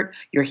your hurt.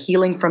 You're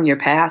healing from your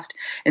past.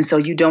 And so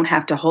you don't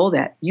have to hold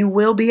that. You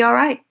will be all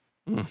right.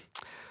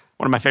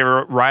 One of my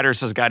favorite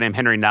writers is a guy named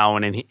Henry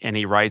Nouwen, and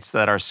he writes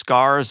that our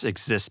scars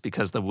exist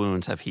because the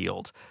wounds have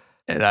healed.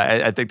 And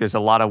I think there's a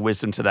lot of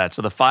wisdom to that.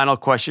 So the final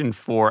question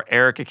for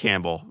Erica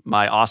Campbell,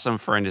 my awesome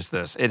friend, is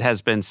this. It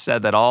has been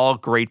said that all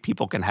great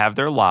people can have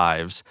their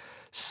lives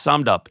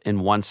summed up in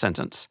one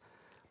sentence.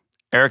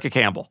 Erica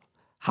Campbell,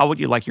 how would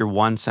you like your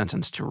one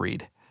sentence to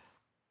read?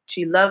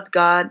 She loved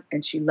God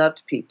and she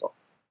loved people.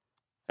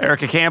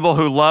 Erica Campbell,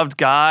 who loved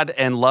God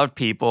and loved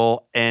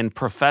people and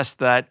professed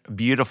that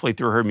beautifully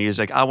through her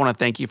music. I want to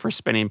thank you for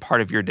spending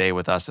part of your day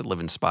with us at Live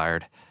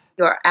Inspired.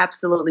 You're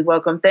absolutely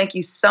welcome. Thank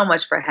you so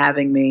much for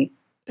having me.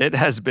 It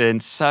has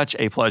been such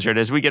a pleasure. And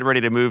as we get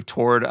ready to move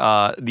toward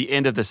the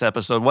end of this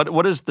episode,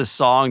 what is the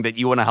song that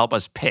you want to help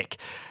us pick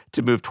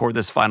to move toward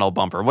this final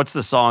bumper? What's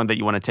the song that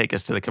you want to take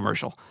us to the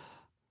commercial?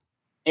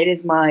 It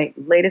is my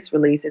latest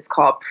release. It's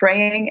called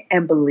Praying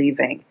and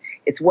Believing.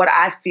 It's what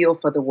I feel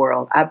for the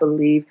world. I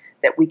believe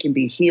that we can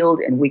be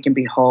healed and we can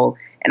be whole.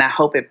 And I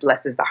hope it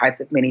blesses the hearts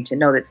of many to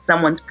know that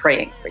someone's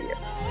praying for you.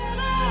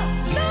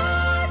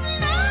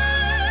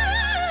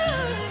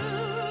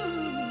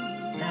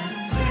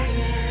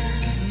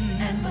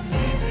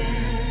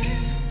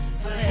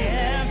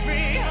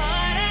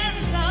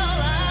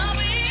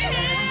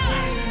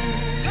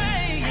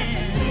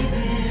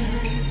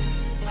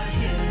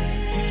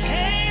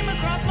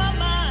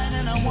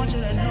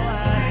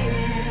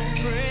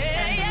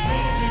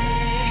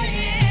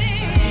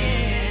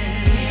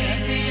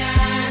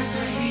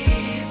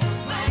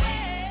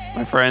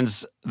 My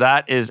friends,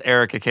 that is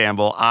Erica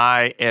Campbell.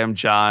 I am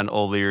John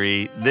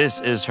O'Leary. This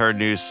is her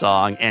new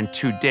song, and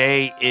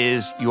today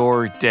is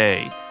your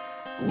day.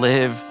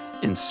 Live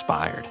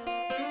inspired.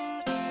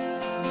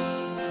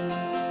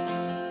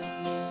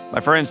 My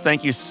friends,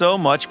 thank you so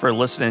much for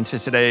listening to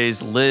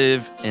today's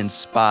Live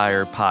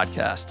Inspired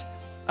podcast.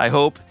 I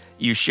hope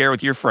you share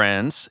with your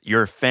friends,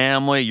 your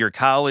family, your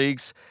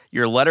colleagues,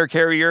 your letter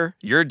carrier,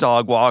 your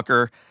dog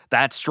walker,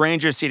 that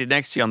stranger seated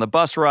next to you on the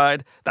bus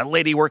ride, that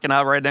lady working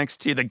out right next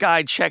to you, the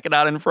guy checking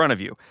out in front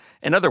of you.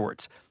 In other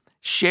words,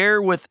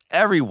 share with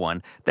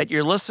everyone that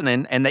you're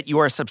listening and that you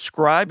are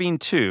subscribing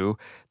to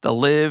the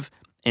Live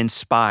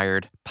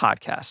Inspired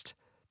podcast.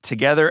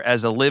 Together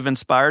as a Live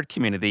Inspired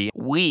community,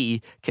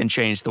 we can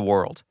change the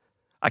world.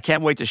 I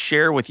can't wait to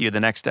share with you the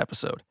next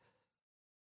episode.